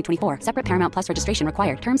 31st, 2024. Separate Paramount Plus registration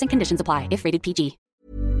required. Terms and conditions apply if rated PG.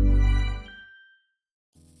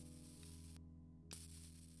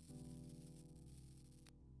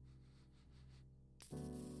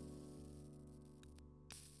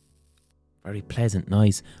 Very pleasant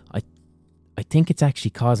noise. I think it's actually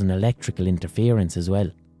causing electrical interference as well.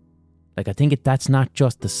 Like, I think that's not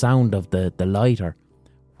just the sound of the lighter.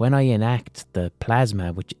 When I enact the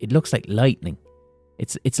plasma, which it looks like lightning,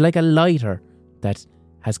 it's like a lighter that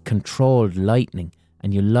has controlled lightning,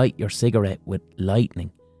 and you light your cigarette with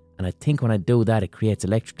lightning. And I think when I do that, it creates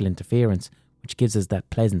electrical interference, which gives us that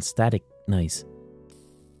pleasant static noise.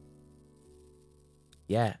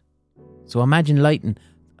 Yeah. So imagine lighting.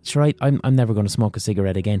 Sure, I'm never going to smoke a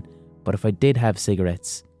cigarette again. But if I did have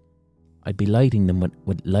cigarettes, I'd be lighting them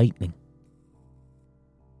with lightning.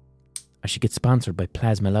 I should get sponsored by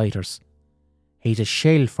Plasma Lighters. He's a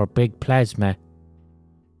shill for big plasma.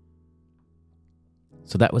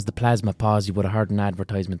 So that was the plasma pause. You would have heard an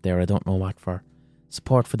advertisement there. I don't know what for.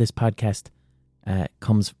 Support for this podcast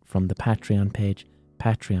comes from the Patreon page,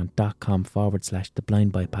 patreon.com/The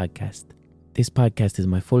Blind Boy Podcast. This podcast is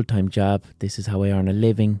my full-time job. This is how I earn a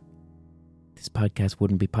living. This podcast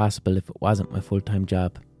wouldn't be possible if it wasn't my full-time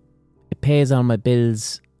job. It pays all my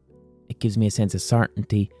bills. It gives me a sense of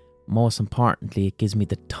certainty. Most importantly, it gives me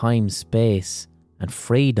the time, space and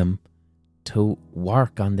freedom to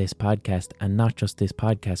work on this podcast, and not just this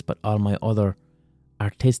podcast, but all my other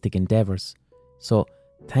artistic endeavours. So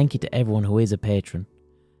thank you to everyone who is a patron.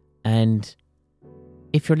 And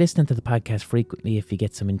if you're listening to the podcast frequently, if you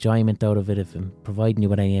get some enjoyment out of it, if I'm providing you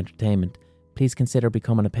with any entertainment, please consider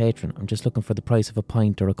becoming a patron. I'm just looking for the price of a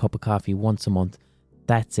pint or a cup of coffee once a month.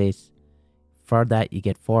 That's it. For that, you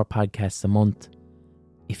get 4 podcasts a month.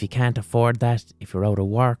 If you can't afford that, if you're out of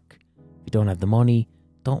work, if you don't have the money,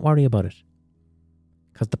 don't worry about it.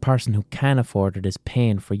 Because the person who can afford it is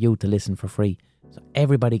paying for you to listen for free. So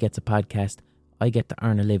everybody gets a podcast. I get to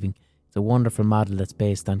earn a living. It's a wonderful model that's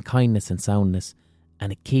based on kindness and soundness,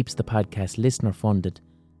 and it keeps the podcast listener funded,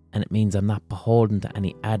 and it means I'm not beholden to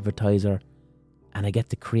any advertiser, and I get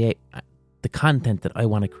to create the content that I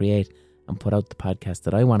want to create and put out the podcast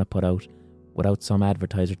that I want to put out without some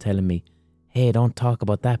advertiser telling me, hey, don't talk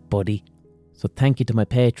about that, buddy. So thank you to my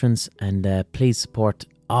patrons, and please support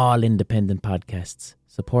all independent podcasts.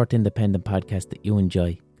 Support independent podcasts that you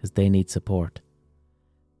enjoy, because they need support.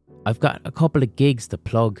 I've got a couple of gigs to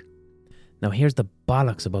plug. Now here's the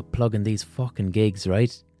bollocks about plugging these fucking gigs,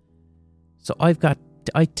 right? So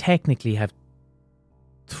I technically have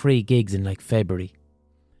 3 gigs in like February.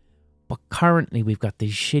 But currently we've got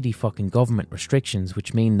these shitty fucking government restrictions,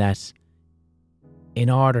 which mean that in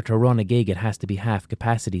order to run a gig it has to be half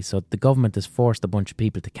capacity. So the government has forced a bunch of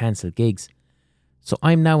people to cancel gigs. So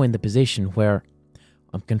I'm now in the position where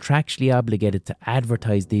I'm contractually obligated to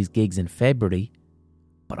advertise these gigs in February,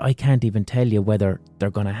 but I can't even tell you whether they're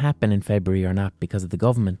going to happen in February or not because of the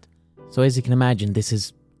government. So as you can imagine, this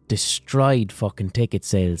has destroyed fucking ticket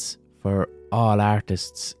sales for all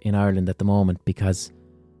artists in Ireland at the moment, because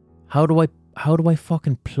how do I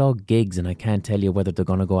fucking plug gigs and I can't tell you whether they're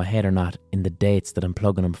going to go ahead or not in the dates that I'm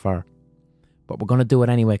plugging them for? But we're going to do it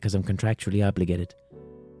anyway because I'm contractually obligated.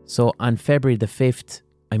 So on February the 5th,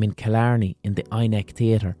 I'm in Killarney in the INEC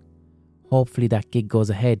Theatre. Hopefully that gig goes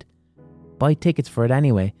ahead. Buy tickets for it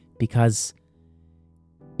anyway, because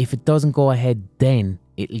if it doesn't go ahead then,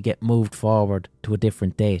 it'll get moved forward to a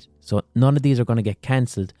different date. So none of these are going to get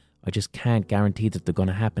cancelled. I just can't guarantee that they're going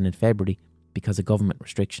to happen in February because of government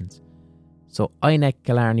restrictions. So INEC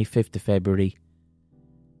Killarney, 5th of February.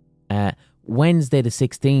 Wednesday the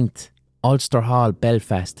 16th, Ulster Hall,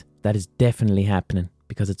 Belfast. That is definitely happening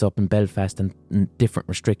because it's up in Belfast and different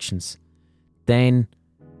restrictions. Then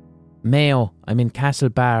Mayo, I'm in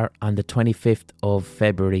Castlebar on the 25th of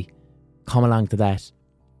February. Come along to that.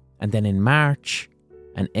 And then in March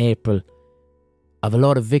and April, I've a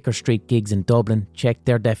lot of Vicar Street gigs in Dublin.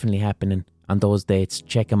 They're definitely happening on those dates.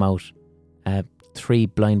 Check them out. 3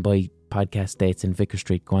 Blind Boy podcast dates in Vicar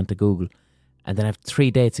Street. Go on to Google. And then I have 3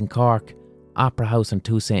 dates in Cork, Opera House and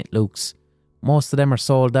 2 St. Luke's. Most of them are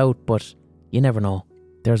sold out, but you never know.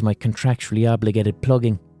 There's my contractually obligated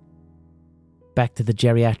plugging. Back to the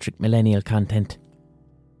geriatric millennial content.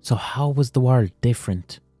 So how was the world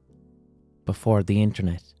different before the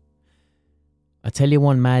internet? I'll tell you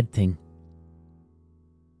one mad thing.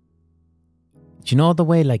 Do you know the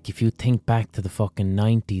way, like, if you think back to the fucking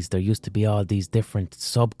 90s, there used to be all these different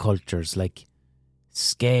subcultures, like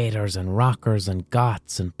skaters and rockers and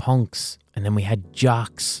goths and punks, and then we had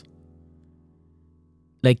jocks.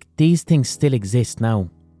 Like, these things still exist now.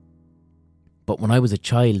 But when I was a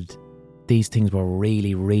child, these things were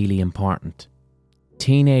really, really important.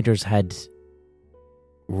 Teenagers had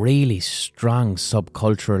really strong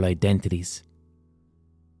subcultural identities.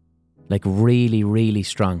 Like, really, really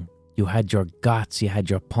strong. You had your goths, you had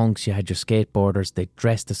your punks, you had your skateboarders. They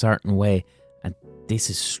dressed a certain way. And this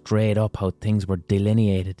is straight up how things were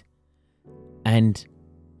delineated. And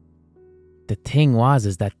the thing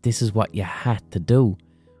is that this is what you had to do.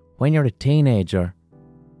 When you're a teenager,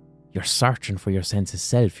 you're searching for your sense of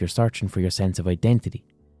self. You're searching for your sense of identity.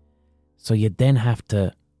 So you then have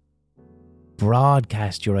to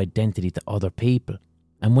broadcast your identity to other people.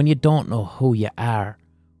 And when you don't know who you are,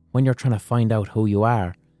 when you're trying to find out who you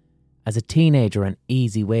are, as a teenager, an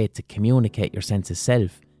easy way to communicate your sense of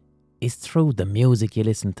self is through the music you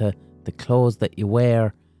listen to, the clothes that you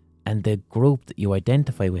wear, and the group that you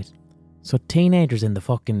identify with. So teenagers in the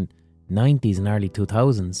fucking 90s and early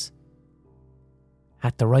 2000s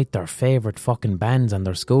had to write their favourite fucking bands on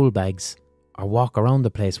their school bags, or walk around the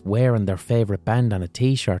place wearing their favourite band on a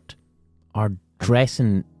t-shirt, or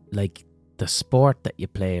dressing like the sport that you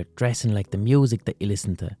play, or dressing like the music that you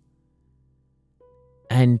listen to.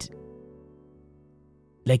 And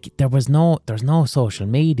like, there's no social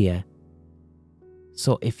media.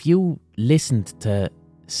 So if you listened to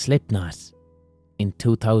Slipknot in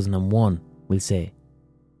 2001, we'll say,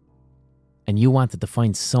 and you wanted to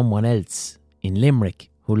find someone else in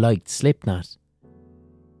Limerick who liked Slipknot,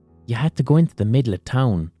 you had to go into the middle of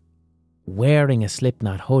town wearing a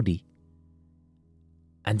Slipknot hoodie,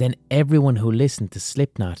 and then everyone who listened to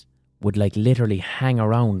Slipknot would like literally hang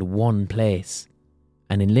around one place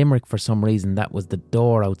And in Limerick, for some reason, that was the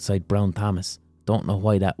door outside Brown Thomas. Don't know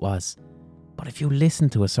why that was. But if you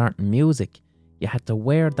listened to a certain music, you had to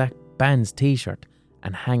wear that band's t-shirt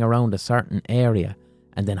and hang around a certain area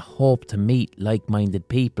and then hope to meet like-minded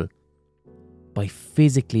people by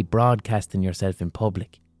physically broadcasting yourself in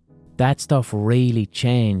public. That stuff really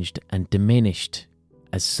changed and diminished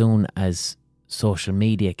as soon as social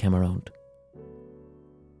media came around.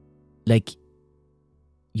 Like,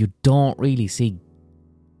 you don't really see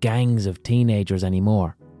gangs of teenagers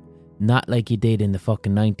anymore. Not like you did in the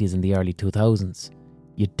fucking 90s and the early 2000s.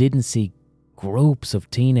 You didn't see groups of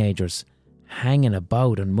teenagers hanging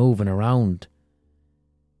about and moving around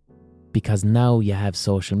because now you have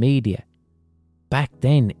social media. Back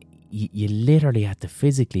then, you literally had to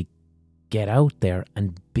physically get out there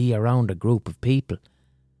and be around a group of people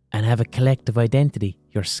and have a collective identity.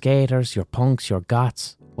 You're skaters, you're punks, you're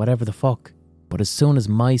goths, whatever the fuck. But as soon as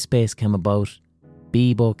MySpace came about,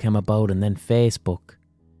 Bebo came about, and then Facebook,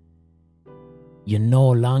 you no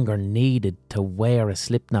longer needed to wear a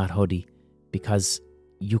Slipknot hoodie because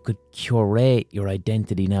you could curate your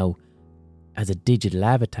identity now as a digital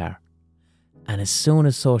avatar. And as soon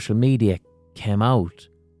as social media came out,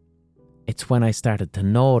 it's when I started to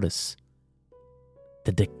notice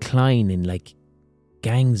the decline in like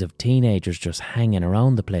gangs of teenagers just hanging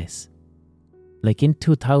around the place. Like in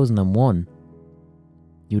 2001,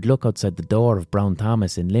 you'd look outside the door of Brown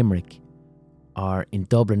Thomas in Limerick, or in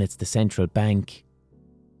Dublin it's the Central Bank.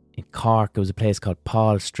 In Cork it was a place called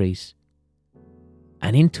Paul Street.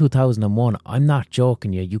 And in 2001, I'm not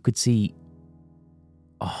joking you could see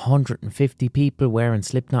 150 people wearing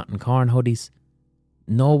Slipknot and Korn hoodies.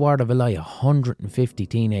 No word of a lie, 150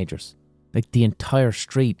 teenagers. Like the entire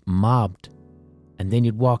street mobbed. And then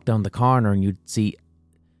you'd walk down the corner and you'd see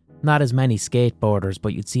not as many skateboarders,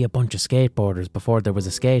 but you'd see a bunch of skateboarders before there was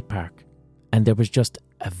a skate park. And there was just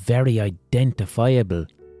a very identifiable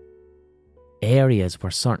areas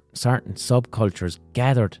where certain subcultures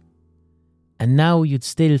gathered. And now you'd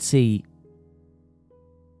still see,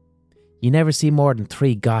 you never see more than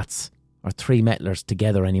 3 goths or 3 metalers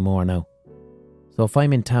together anymore now. So if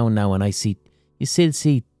I'm in town now and you still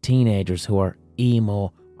see teenagers who are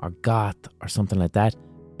emo or goth or something like that,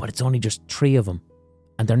 but it's only just 3 of them.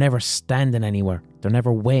 And they're never standing anywhere. They're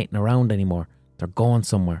never waiting around anymore. They're going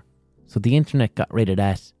somewhere. So the internet got rid of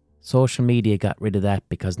that. Social media got rid of that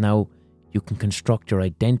because now you can construct your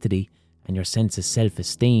identity and your sense of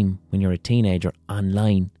self-esteem when you're a teenager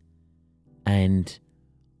online. And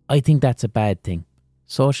I think that's a bad thing.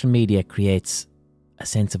 Social media creates a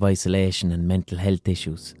sense of isolation and mental health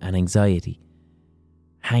issues and anxiety.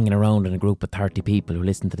 Hanging around in a group of 30 people who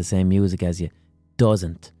listen to the same music as you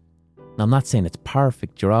doesn't. Now, I'm not saying it's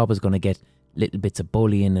perfect. You're always going to get little bits of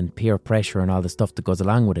bullying and peer pressure and all the stuff that goes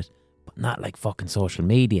along with it, but not like fucking social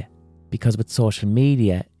media. Because with social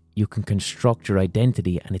media, you can construct your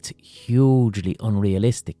identity and it's hugely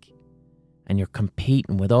unrealistic. And you're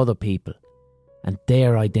competing with other people and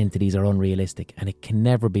their identities are unrealistic and it can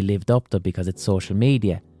never be lived up to because it's social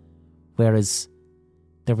media. Whereas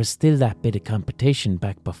there was still that bit of competition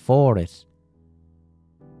back before it.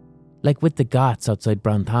 Like with the goths outside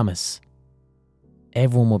Brown Thomas,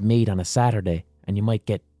 everyone would meet on a Saturday and you might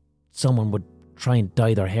get someone would try and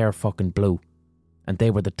dye their hair fucking blue and they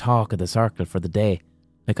were the talk of the circle for the day.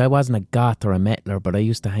 Like I wasn't a goth or a metaler, but I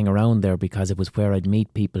used to hang around there because it was where I'd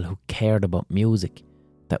meet people who cared about music.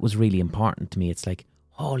 That was really important to me. It's like,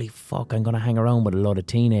 holy fuck, I'm going to hang around with a lot of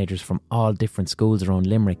teenagers from all different schools around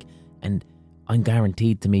Limerick and I'm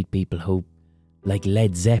guaranteed to meet people who like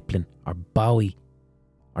Led Zeppelin or Bowie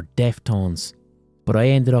or Deftones. But I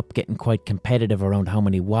ended up getting quite competitive around how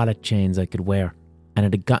many wallet chains I could wear. And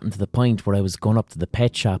it had gotten to the point where I was going up to the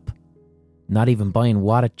pet shop, not even buying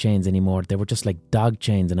wallet chains anymore. They were just like dog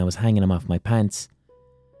chains and I was hanging them off my pants.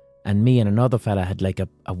 And me and another fella had like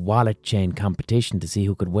a wallet chain competition to see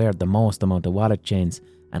who could wear the most amount of wallet chains.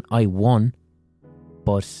 And I won,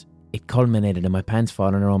 but it culminated in my pants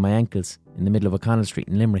falling around my ankles in the middle of O'Connell Street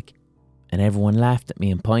in Limerick. And everyone laughed at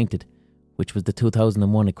me and pointed, which was the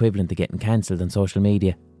 2001 equivalent to getting cancelled on social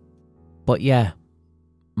media. But yeah,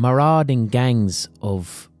 marauding gangs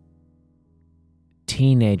of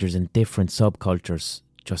teenagers in different subcultures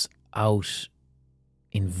just out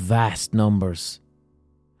in vast numbers,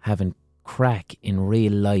 having crack in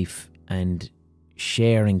real life and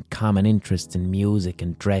sharing common interests in music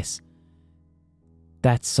and dress.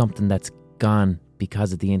 That's something that's gone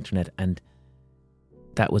because of the internet, and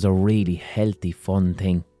that was a really healthy, fun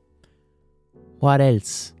thing. What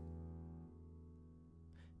else?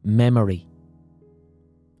 Memory.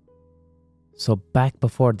 So back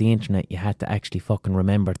before the internet, you had to actually fucking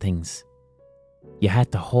remember things. you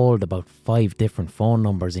had to hold about 5 different phone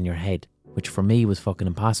numbers in your head, which for me was fucking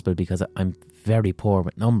impossible because I'm very poor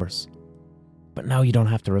with numbers. But now you don't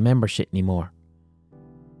have to remember shit anymore.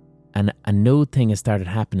 And a new thing has started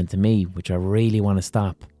happening to me, which I really want to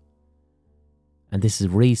stop. And this is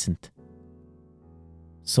recent.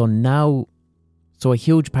 So a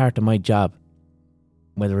huge part of my job,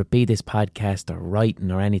 whether it be this podcast or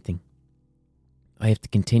writing or anything, I have to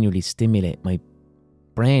continually stimulate my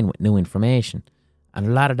brain with new information. And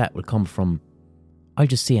a lot of that will come from, I'll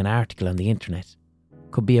just see an article on the internet.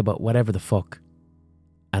 Could be about whatever the fuck.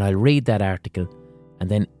 And I'll read that article, and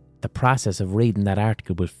then the process of reading that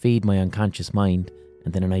article will feed my unconscious mind,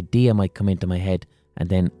 and then an idea might come into my head, and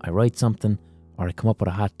then I write something, or I come up with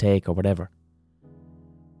a hot take or whatever.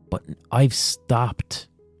 But I've stopped.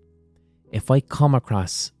 If I come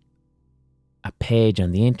across a page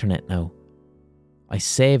on the internet now, I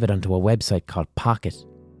save it onto a website called Pocket.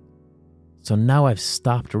 So now I've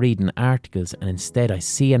stopped reading articles, and instead I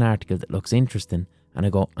see an article that looks interesting and I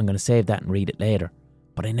go, I'm going to save that and read it later.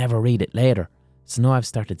 But I never read it later. So now I've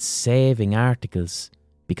started saving articles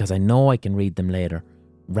because I know I can read them later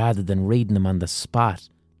rather than reading them on the spot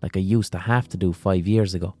like I used to have to do 5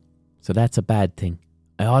 years ago. So that's a bad thing.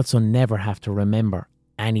 I also never have to remember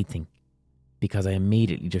anything because I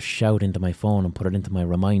immediately just shout into my phone and put it into my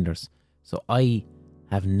reminders. So I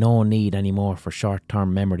have no need anymore for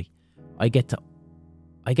short-term memory. I get to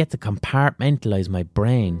compartmentalise my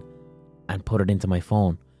brain and put it into my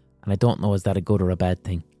phone. And I don't know, is that a good or a bad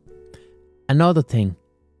thing? Another thing,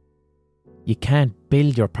 you can't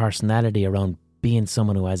build your personality around being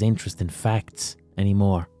someone who has interest in facts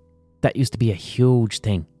anymore. That used to be a huge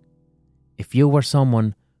thing. If you were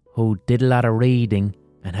someone who did a lot of reading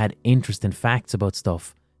and had interest in facts about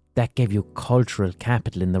stuff, that gave you cultural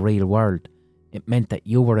capital in the real world. It meant that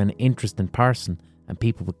you were an interesting person and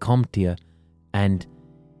people would come to you and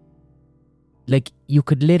you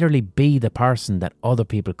could literally be the person that other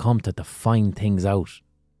people come to find things out.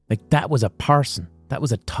 That was a person. That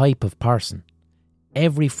was a type of person.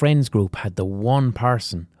 Every friends group had the one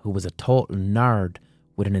person who was a total nerd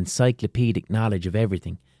with an encyclopedic knowledge of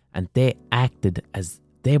everything, and they acted as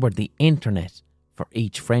they were the internet for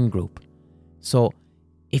each friend group. So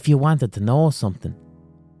if you wanted to know something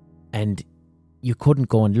and you couldn't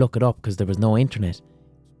go and look it up because there was no internet,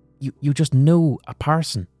 you just knew a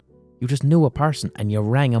person. You just knew a person and you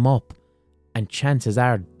rang them up, and chances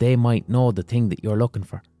are they might know the thing that you're looking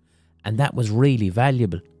for. And that was really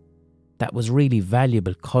valuable. That was really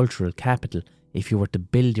valuable cultural capital if you were to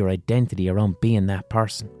build your identity around being that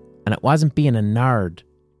person. And it wasn't being a nerd,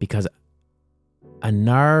 because a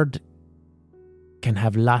nerd can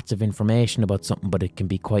have lots of information about something, but it can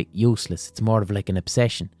be quite useless. It's more of like an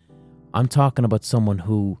obsession. I'm talking about someone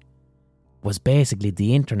who was basically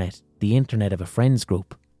the internet of a friends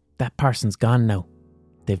group. That person's gone now.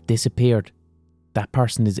 They've disappeared. That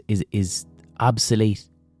person is obsolete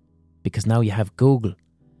because now you have Google,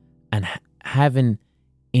 and having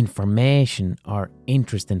information or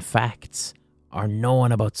interest in facts or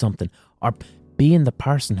knowing about something or being the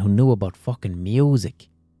person who knew about fucking music.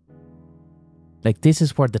 This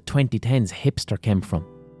is where the 2010s hipster came from.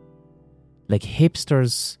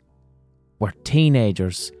 Hipsters were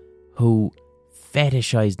teenagers who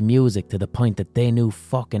fetishized music to the point that they knew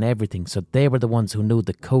fucking everything. So they were the ones who knew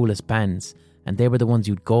the coolest bands, and they were the ones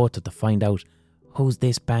you'd go to find out, who's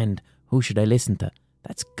this band, who should I listen to?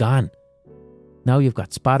 That's gone. Now you've got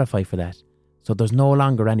Spotify for that. So there's no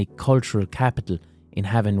longer any cultural capital in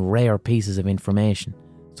having rare pieces of information.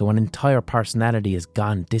 So an entire personality is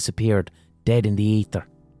gone, disappeared, dead in the ether,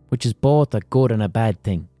 which is both a good and a bad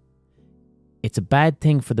thing. It's a bad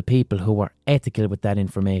thing for the people who were ethical with that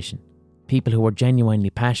information. People who were genuinely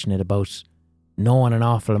passionate about knowing an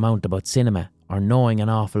awful amount about cinema or knowing an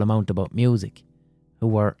awful amount about music, who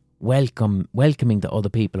were welcoming to other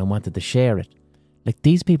people and wanted to share it.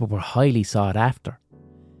 These people were highly sought after.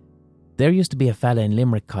 There used to be a fella in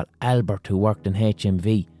Limerick called Albert who worked in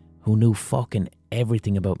HMV who knew fucking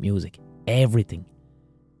everything about music. Everything.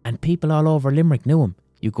 And people all over Limerick knew him.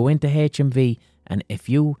 You go into HMV, and if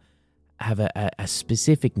you have a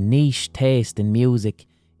specific niche taste in music,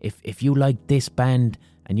 if you like this band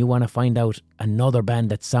and you want to find out another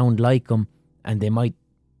band that sound like them, and they might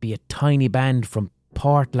be a tiny band from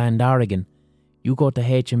Portland, Oregon, you go to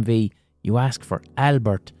HMV, you ask for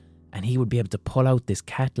Albert, and he would be able to pull out this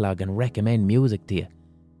catalogue and recommend music to you.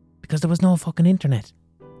 Because there was no fucking internet.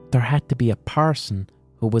 There had to be a person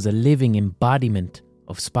who was a living embodiment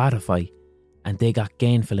of Spotify, and they got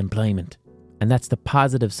gainful employment. And that's the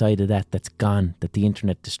positive side of that's gone, that the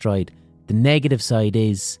internet destroyed. The negative side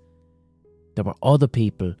is there were other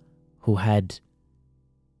people who had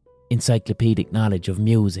encyclopedic knowledge of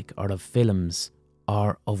music or of films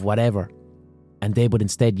or of whatever, and they would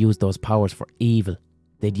instead use those powers for evil.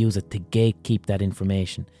 They'd use it to gatekeep that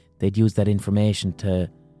information. They'd use that information to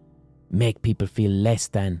make people feel less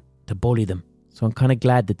than, to bully them. So I'm kind of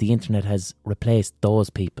glad that the internet has replaced those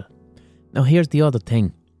people. Now here's the other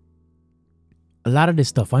thing. A lot of this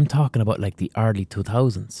stuff I'm talking about like the early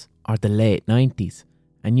 2000s or the late 90s.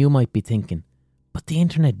 And you might be thinking, but the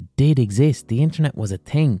internet did exist. The internet was a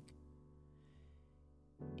thing.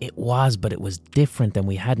 It was, but it was different and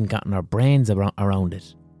we hadn't gotten our brains around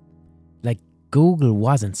it. Like Google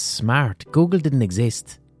wasn't smart. Google didn't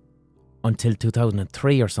exist until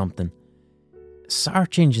 2003 or something.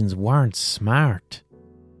 Search engines weren't smart.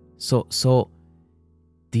 So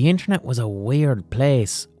the internet was a weird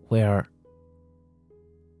place where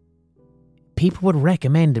people would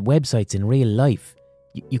recommend websites in real life.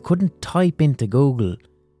 You couldn't type into Google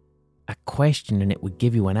a question and it would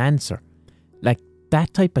give you an answer. Like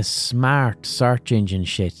that type of smart search engine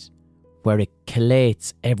shit where it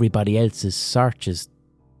collates everybody else's searches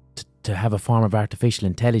to have a form of artificial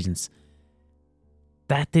intelligence.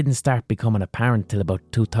 That didn't start becoming apparent till about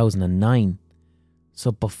 2009.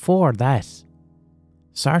 So before that,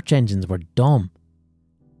 search engines were dumb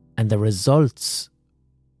and the results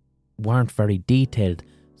weren't very detailed.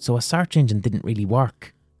 So a search engine didn't really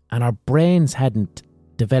work. And our brains hadn't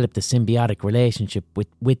developed a symbiotic relationship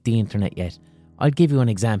with the internet yet. I'll give you an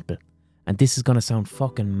example. And this is going to sound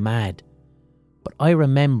fucking mad. But I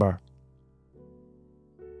remember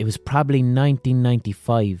it was probably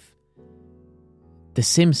 1995. The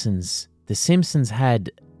Simpsons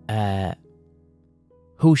had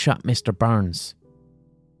Who Shot Mr. Burns?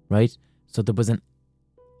 Right? So there was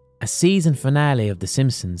a season finale of The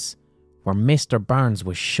Simpsons where Mr. Burns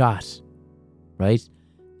was shot, right?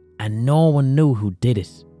 And no one knew who did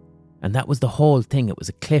it. And that was the whole thing. It was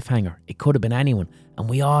a cliffhanger. It could have been anyone. And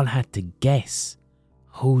we all had to guess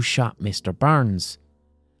who shot Mr. Burns.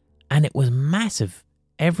 And it was massive.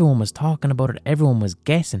 Everyone was talking about it. Everyone was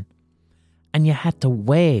guessing. And you had to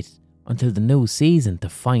wait until the new season to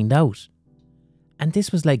find out. And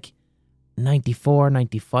this was like 94,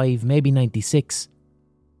 95, maybe 96.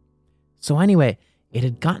 So anyway, it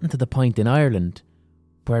had gotten to the point in Ireland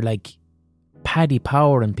where like Paddy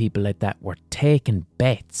Power and people like that were taking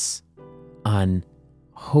bets on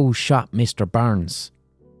who shot Mr. Burns.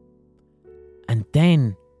 And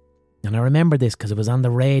then, and I remember this because it was on the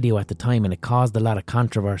radio at the time and it caused a lot of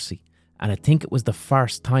controversy. And I think it was the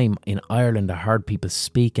first time in Ireland I heard people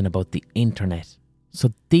speaking about the internet.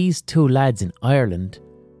 So these two lads in Ireland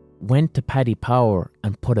went to Paddy Power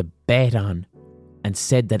and put a bet on and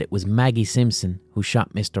said that it was Maggie Simpson who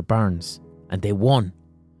shot Mr. Burns, and they won.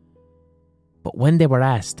 But when they were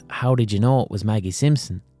asked, how did you know it was Maggie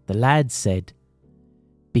Simpson? The lads said,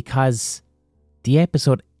 because the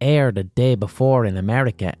episode aired a day before in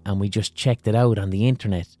America and we just checked it out on the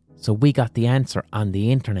internet. So we got the answer on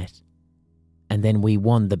the internet. And then we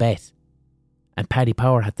won the bet. And Paddy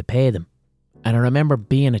Power had to pay them. And I remember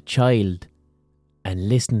being a child and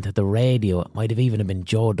listening to the radio. It might have even been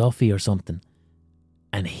Joe Duffy or something.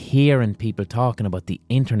 And hearing people talking about the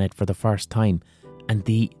internet for the first time. And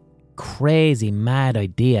the crazy mad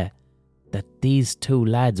idea that these two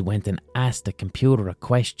lads went and asked a computer a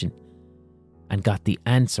question and got the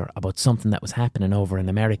answer about something that was happening over in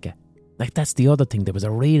America. Like, that's the other thing. There was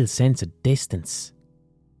a real sense of distance.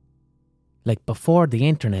 Like, before the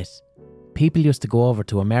internet, people used to go over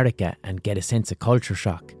to America and get a sense of culture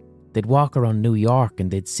shock. They'd walk around New York and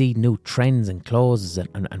they'd see new trends and clothes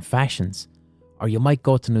and fashions. Or you might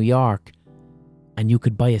go to New York and you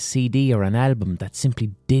could buy a CD or an album that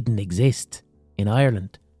simply didn't exist in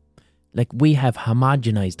Ireland. Like, we have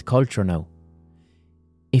homogenized culture now.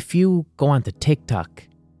 If you go onto TikTok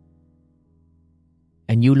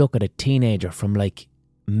and you look at a teenager from like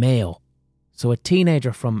Mayo, so a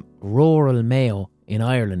teenager from rural Mayo in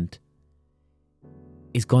Ireland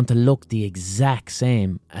is going to look the exact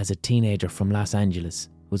same as a teenager from Los Angeles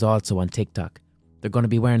who's also on TikTok. They're going to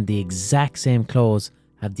be wearing the exact same clothes,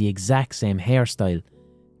 have the exact same hairstyle.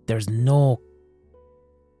 There's no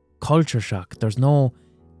culture shock. There's no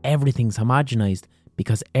everything's homogenized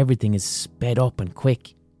because everything is sped up and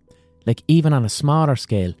quick. Like, even on a smaller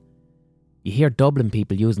scale, you hear Dublin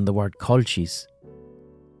people using the word culchies.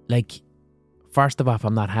 Like, first of all,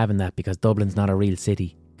 I'm not having that because Dublin's not a real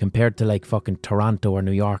city. Compared to like fucking Toronto or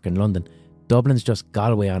New York and London, Dublin's just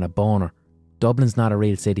Galway on a boner. Dublin's not a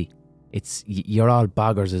real city. You're all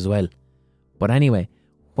boggers as well. But anyway,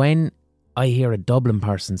 when I hear a Dublin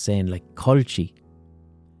person saying like culchie,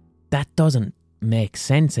 that doesn't make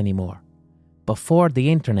sense anymore. Before the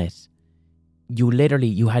internet,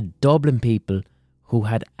 you had Dublin people who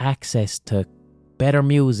had access to better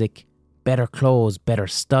music, better clothes, better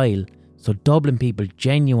style. So Dublin people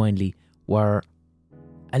genuinely were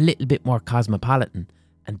a little bit more cosmopolitan.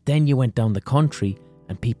 And then you went down the country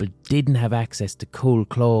and people didn't have access to cool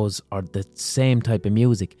clothes or the same type of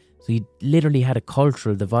music. So you literally had a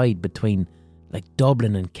cultural divide between like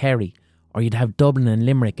Dublin and Kerry. Or you'd have Dublin and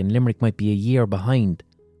Limerick might be a year behind.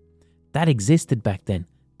 That existed back then.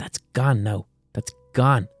 That's gone now. That's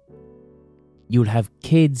gone. You'll have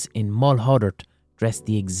kids in Mulhuddart dressed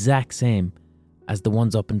the exact same as the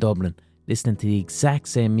ones up in Dublin, listening to the exact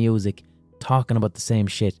same music, talking about the same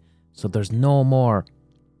shit. So there's no more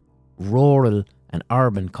rural and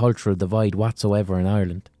urban cultural divide whatsoever in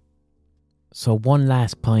Ireland. So one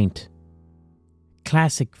last point.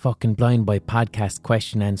 Classic fucking blind boy podcast,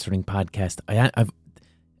 question answering podcast.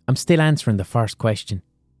 I'm still answering the first question.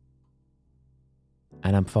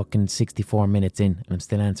 And I'm fucking 64 minutes in and I'm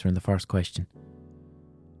still answering the first question.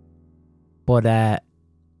 But I'm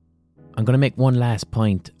going to make one last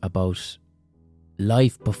point about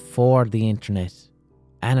life before the internet,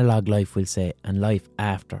 analog life we'll say, and life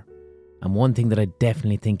after. And one thing that I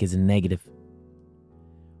definitely think is a negative.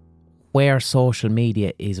 Where social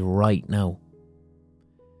media is right now.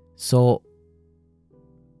 So,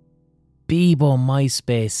 Bebo,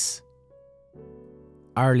 MySpace,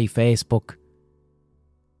 early Facebook,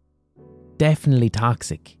 definitely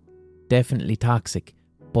toxic,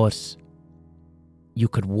 but you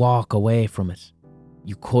could walk away from it.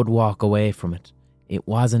 It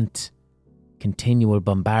wasn't continual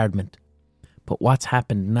bombardment. But what's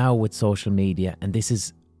happened now with social media, and this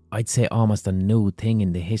is, I'd say, almost a new thing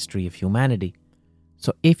in the history of humanity.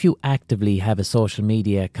 So if you actively have a social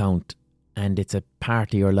media account and it's a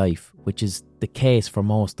part of your life, which is the case for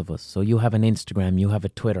most of us. So you have an Instagram, you have a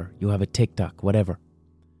Twitter, you have a TikTok, whatever.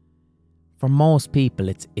 For most people,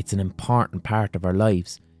 it's an important part of our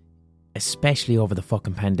lives. Especially over the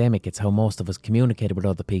fucking pandemic, it's how most of us communicated with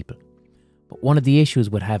other people. But one of the issues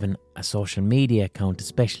with having a social media account,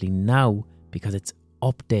 especially now, because it's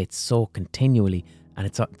updates so continually,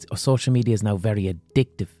 and social media is now very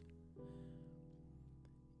addictive.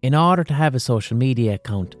 In order to have a social media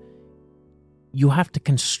account, you have to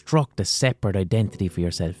construct a separate identity for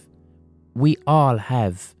yourself. We all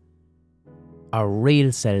have our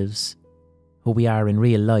real selves, who we are in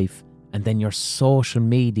real life, and then your social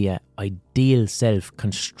media ideal self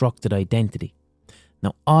constructed identity.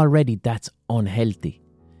 Now already that's unhealthy,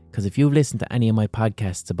 because if you've listened to any of my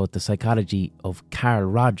podcasts about the psychology of Carl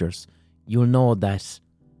Rogers, you'll know that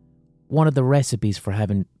one of the recipes for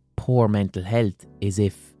having poor mental health is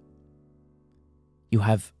if you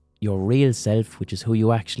have your real self, which is who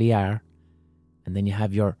you actually are, and then you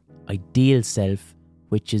have your ideal self,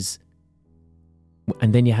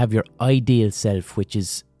 and then you have your ideal self, which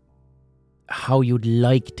is how you'd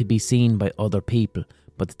like to be seen by other people.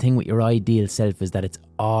 But the thing with your ideal self is that it's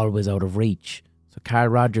always out of reach. So Carl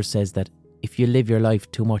Rogers says that if you live your life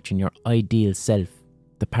too much in your ideal self,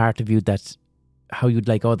 the part of you that's how you'd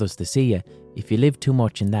like others to see you, if you live too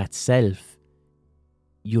much in that self,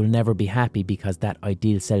 you'll never be happy because that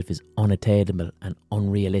ideal self is unattainable and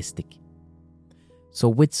unrealistic. So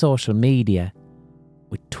with social media,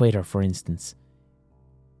 with Twitter for instance,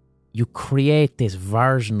 you create this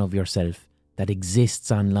version of yourself that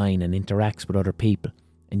exists online and interacts with other people,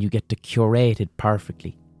 and you get to curate it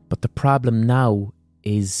perfectly. But the problem now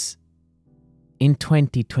is, in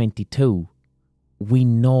 2022, we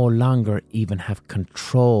no longer even have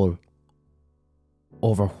control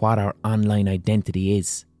over what our online identity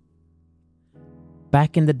is.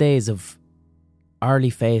 Back in the days of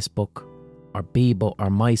early Facebook or Bebo or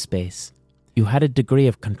MySpace, you had a degree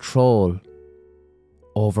of control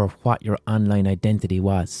over what your online identity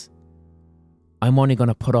was. I'm only going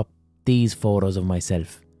to put up these photos of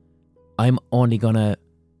myself. I'm only going to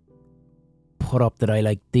put up that I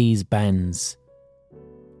like these bands.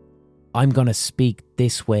 I'm going to speak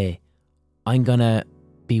this way. I'm going to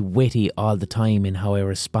be witty all the time in how I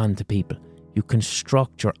respond to people. You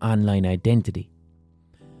construct your online identity.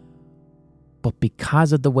 But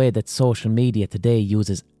because of the way that social media today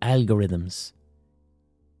uses algorithms,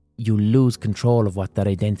 you lose control of what that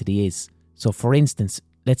identity is. So for instance,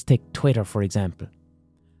 let's take Twitter for example.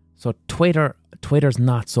 So Twitter's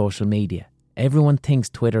not social media. Everyone thinks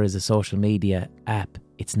Twitter is a social media app.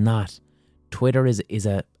 It's not. Twitter is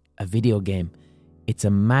a video game. It's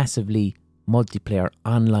a massively multiplayer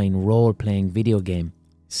online role-playing video game,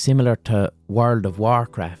 similar to World of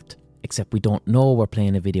Warcraft, except we don't know we're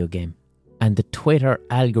playing a video game. And the Twitter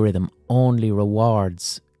algorithm only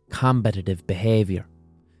rewards combative behaviour.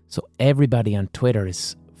 So everybody on Twitter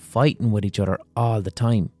is fighting with each other all the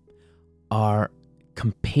time, or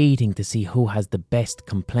competing to see who has the best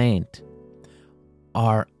complaint,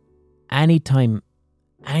 or anytime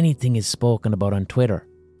anything is spoken about on Twitter,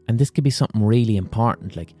 and this could be something really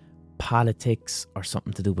important like politics or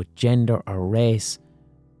something to do with gender or race,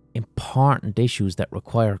 important issues that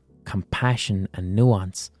require compassion and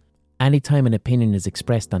nuance. Anytime an opinion is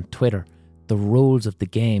expressed on Twitter, the rules of the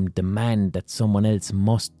game demand that someone else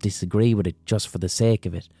must disagree with it just for the sake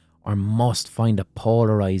of it, or must find a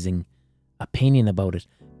polarising opinion about it,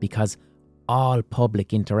 because all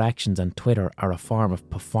public interactions on Twitter are a form of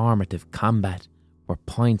performative combat where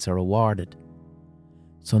points are awarded.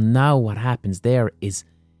 So now what happens there is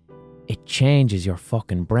it changes your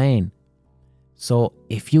fucking brain. So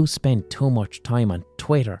if you spend too much time on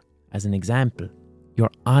Twitter, as an example, your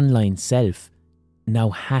online self now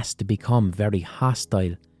has to become very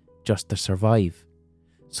hostile just to survive.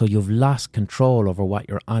 So you've lost control over what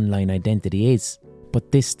your online identity is.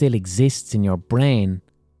 But this still exists in your brain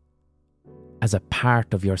as a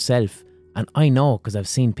part of yourself. And I know because I've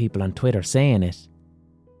seen people on Twitter saying it.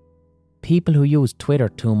 People who use Twitter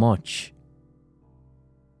too much,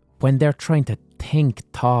 when they're trying to think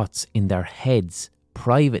thoughts in their heads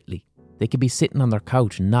privately, they could be sitting on their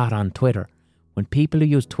couch, not on Twitter. When people who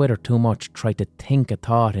use Twitter too much try to think a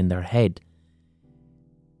thought in their head,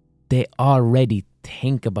 they already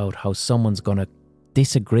think about how someone's going to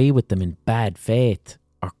disagree with them in bad faith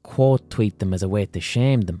or quote tweet them as a way to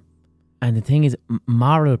shame them. And the thing is,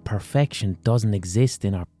 moral perfection doesn't exist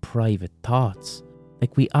in our private thoughts.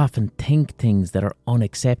 Like, we often think things that are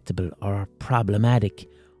unacceptable or are problematic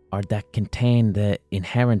or that contain the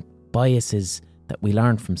inherent biases that we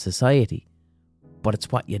learn from society. But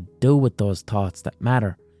it's what you do with those thoughts that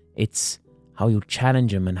matter. It's how you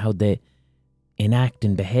challenge them and how they enact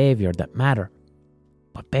in behaviour that matter.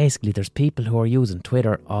 But basically, there's people who are using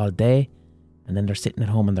Twitter all day and then they're sitting at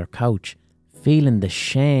home on their couch feeling the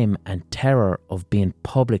shame and terror of being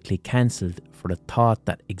publicly cancelled for the thought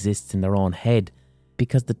that exists in their own head,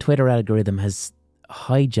 because the Twitter algorithm has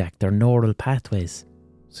hijacked their neural pathways.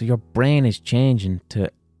 So your brain is changing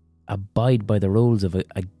to abide by the rules of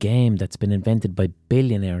a game that's been invented by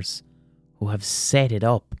billionaires who have set it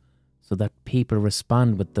up so that people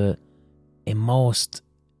respond with the most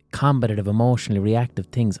combative, emotionally reactive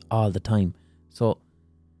things all the time. So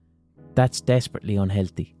that's desperately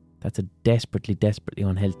unhealthy. That's a desperately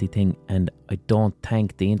unhealthy thing, and I don't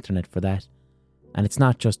thank the internet for that. And it's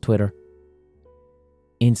not just Twitter.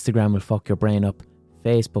 Instagram will fuck your brain up.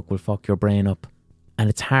 Facebook will fuck your brain up.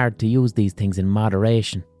 And it's hard to use these things in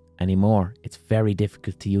moderation anymore. It's very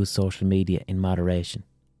difficult to use social media in moderation.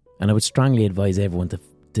 And I would strongly advise everyone to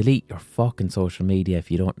delete your fucking social media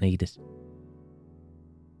if you don't need it.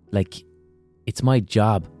 Like, it's my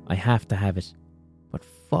job. I have to have it. But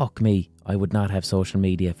fuck me, I would not have social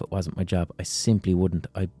media if it wasn't my job. I simply wouldn't.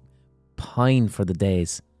 I pine for the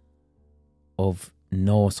days of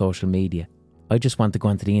no social media. I just want to go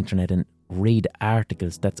onto the internet and read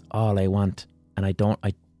articles. That's all I want. And I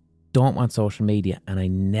don't want social media, and I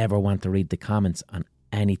never want to read the comments on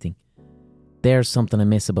anything. There's something I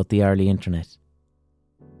miss about the early internet.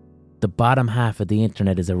 The bottom half of the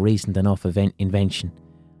internet is a recent enough invention.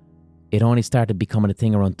 It only started becoming a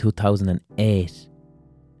thing around 2008.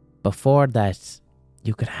 Before that,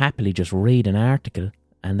 you could happily just read an article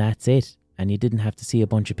and that's it. And you didn't have to see a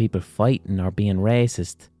bunch of people fighting or being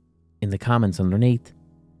racist in the comments underneath.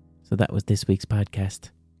 So that was this week's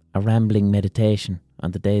podcast. A rambling meditation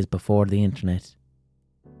on the days before the internet.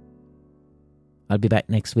 I'll be back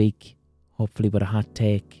next week, hopefully with a hot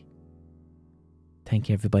take. Thank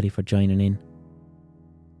you everybody for joining in.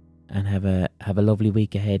 And have a lovely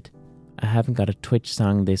week ahead. I haven't got a Twitch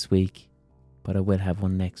song this week, but I will have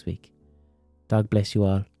one next week. God bless you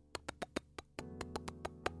all.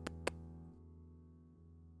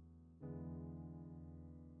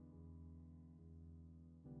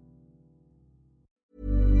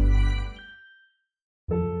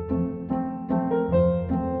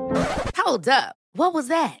 Hold up. What was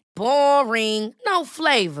that? Boring. No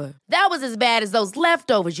flavor. That was as bad as those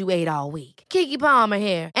leftovers you ate all week. Keke Palmer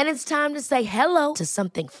here. And it's time to say hello to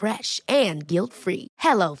something fresh and guilt-free.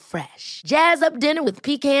 Hello Fresh. Jazz up dinner with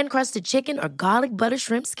pecan-crusted chicken or garlic butter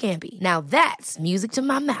shrimp scampi. Now that's music to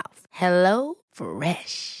my mouth. Hello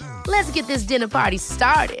Fresh. Let's get this dinner party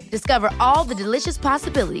started. Discover all the delicious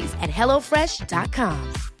possibilities at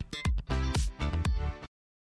HelloFresh.com.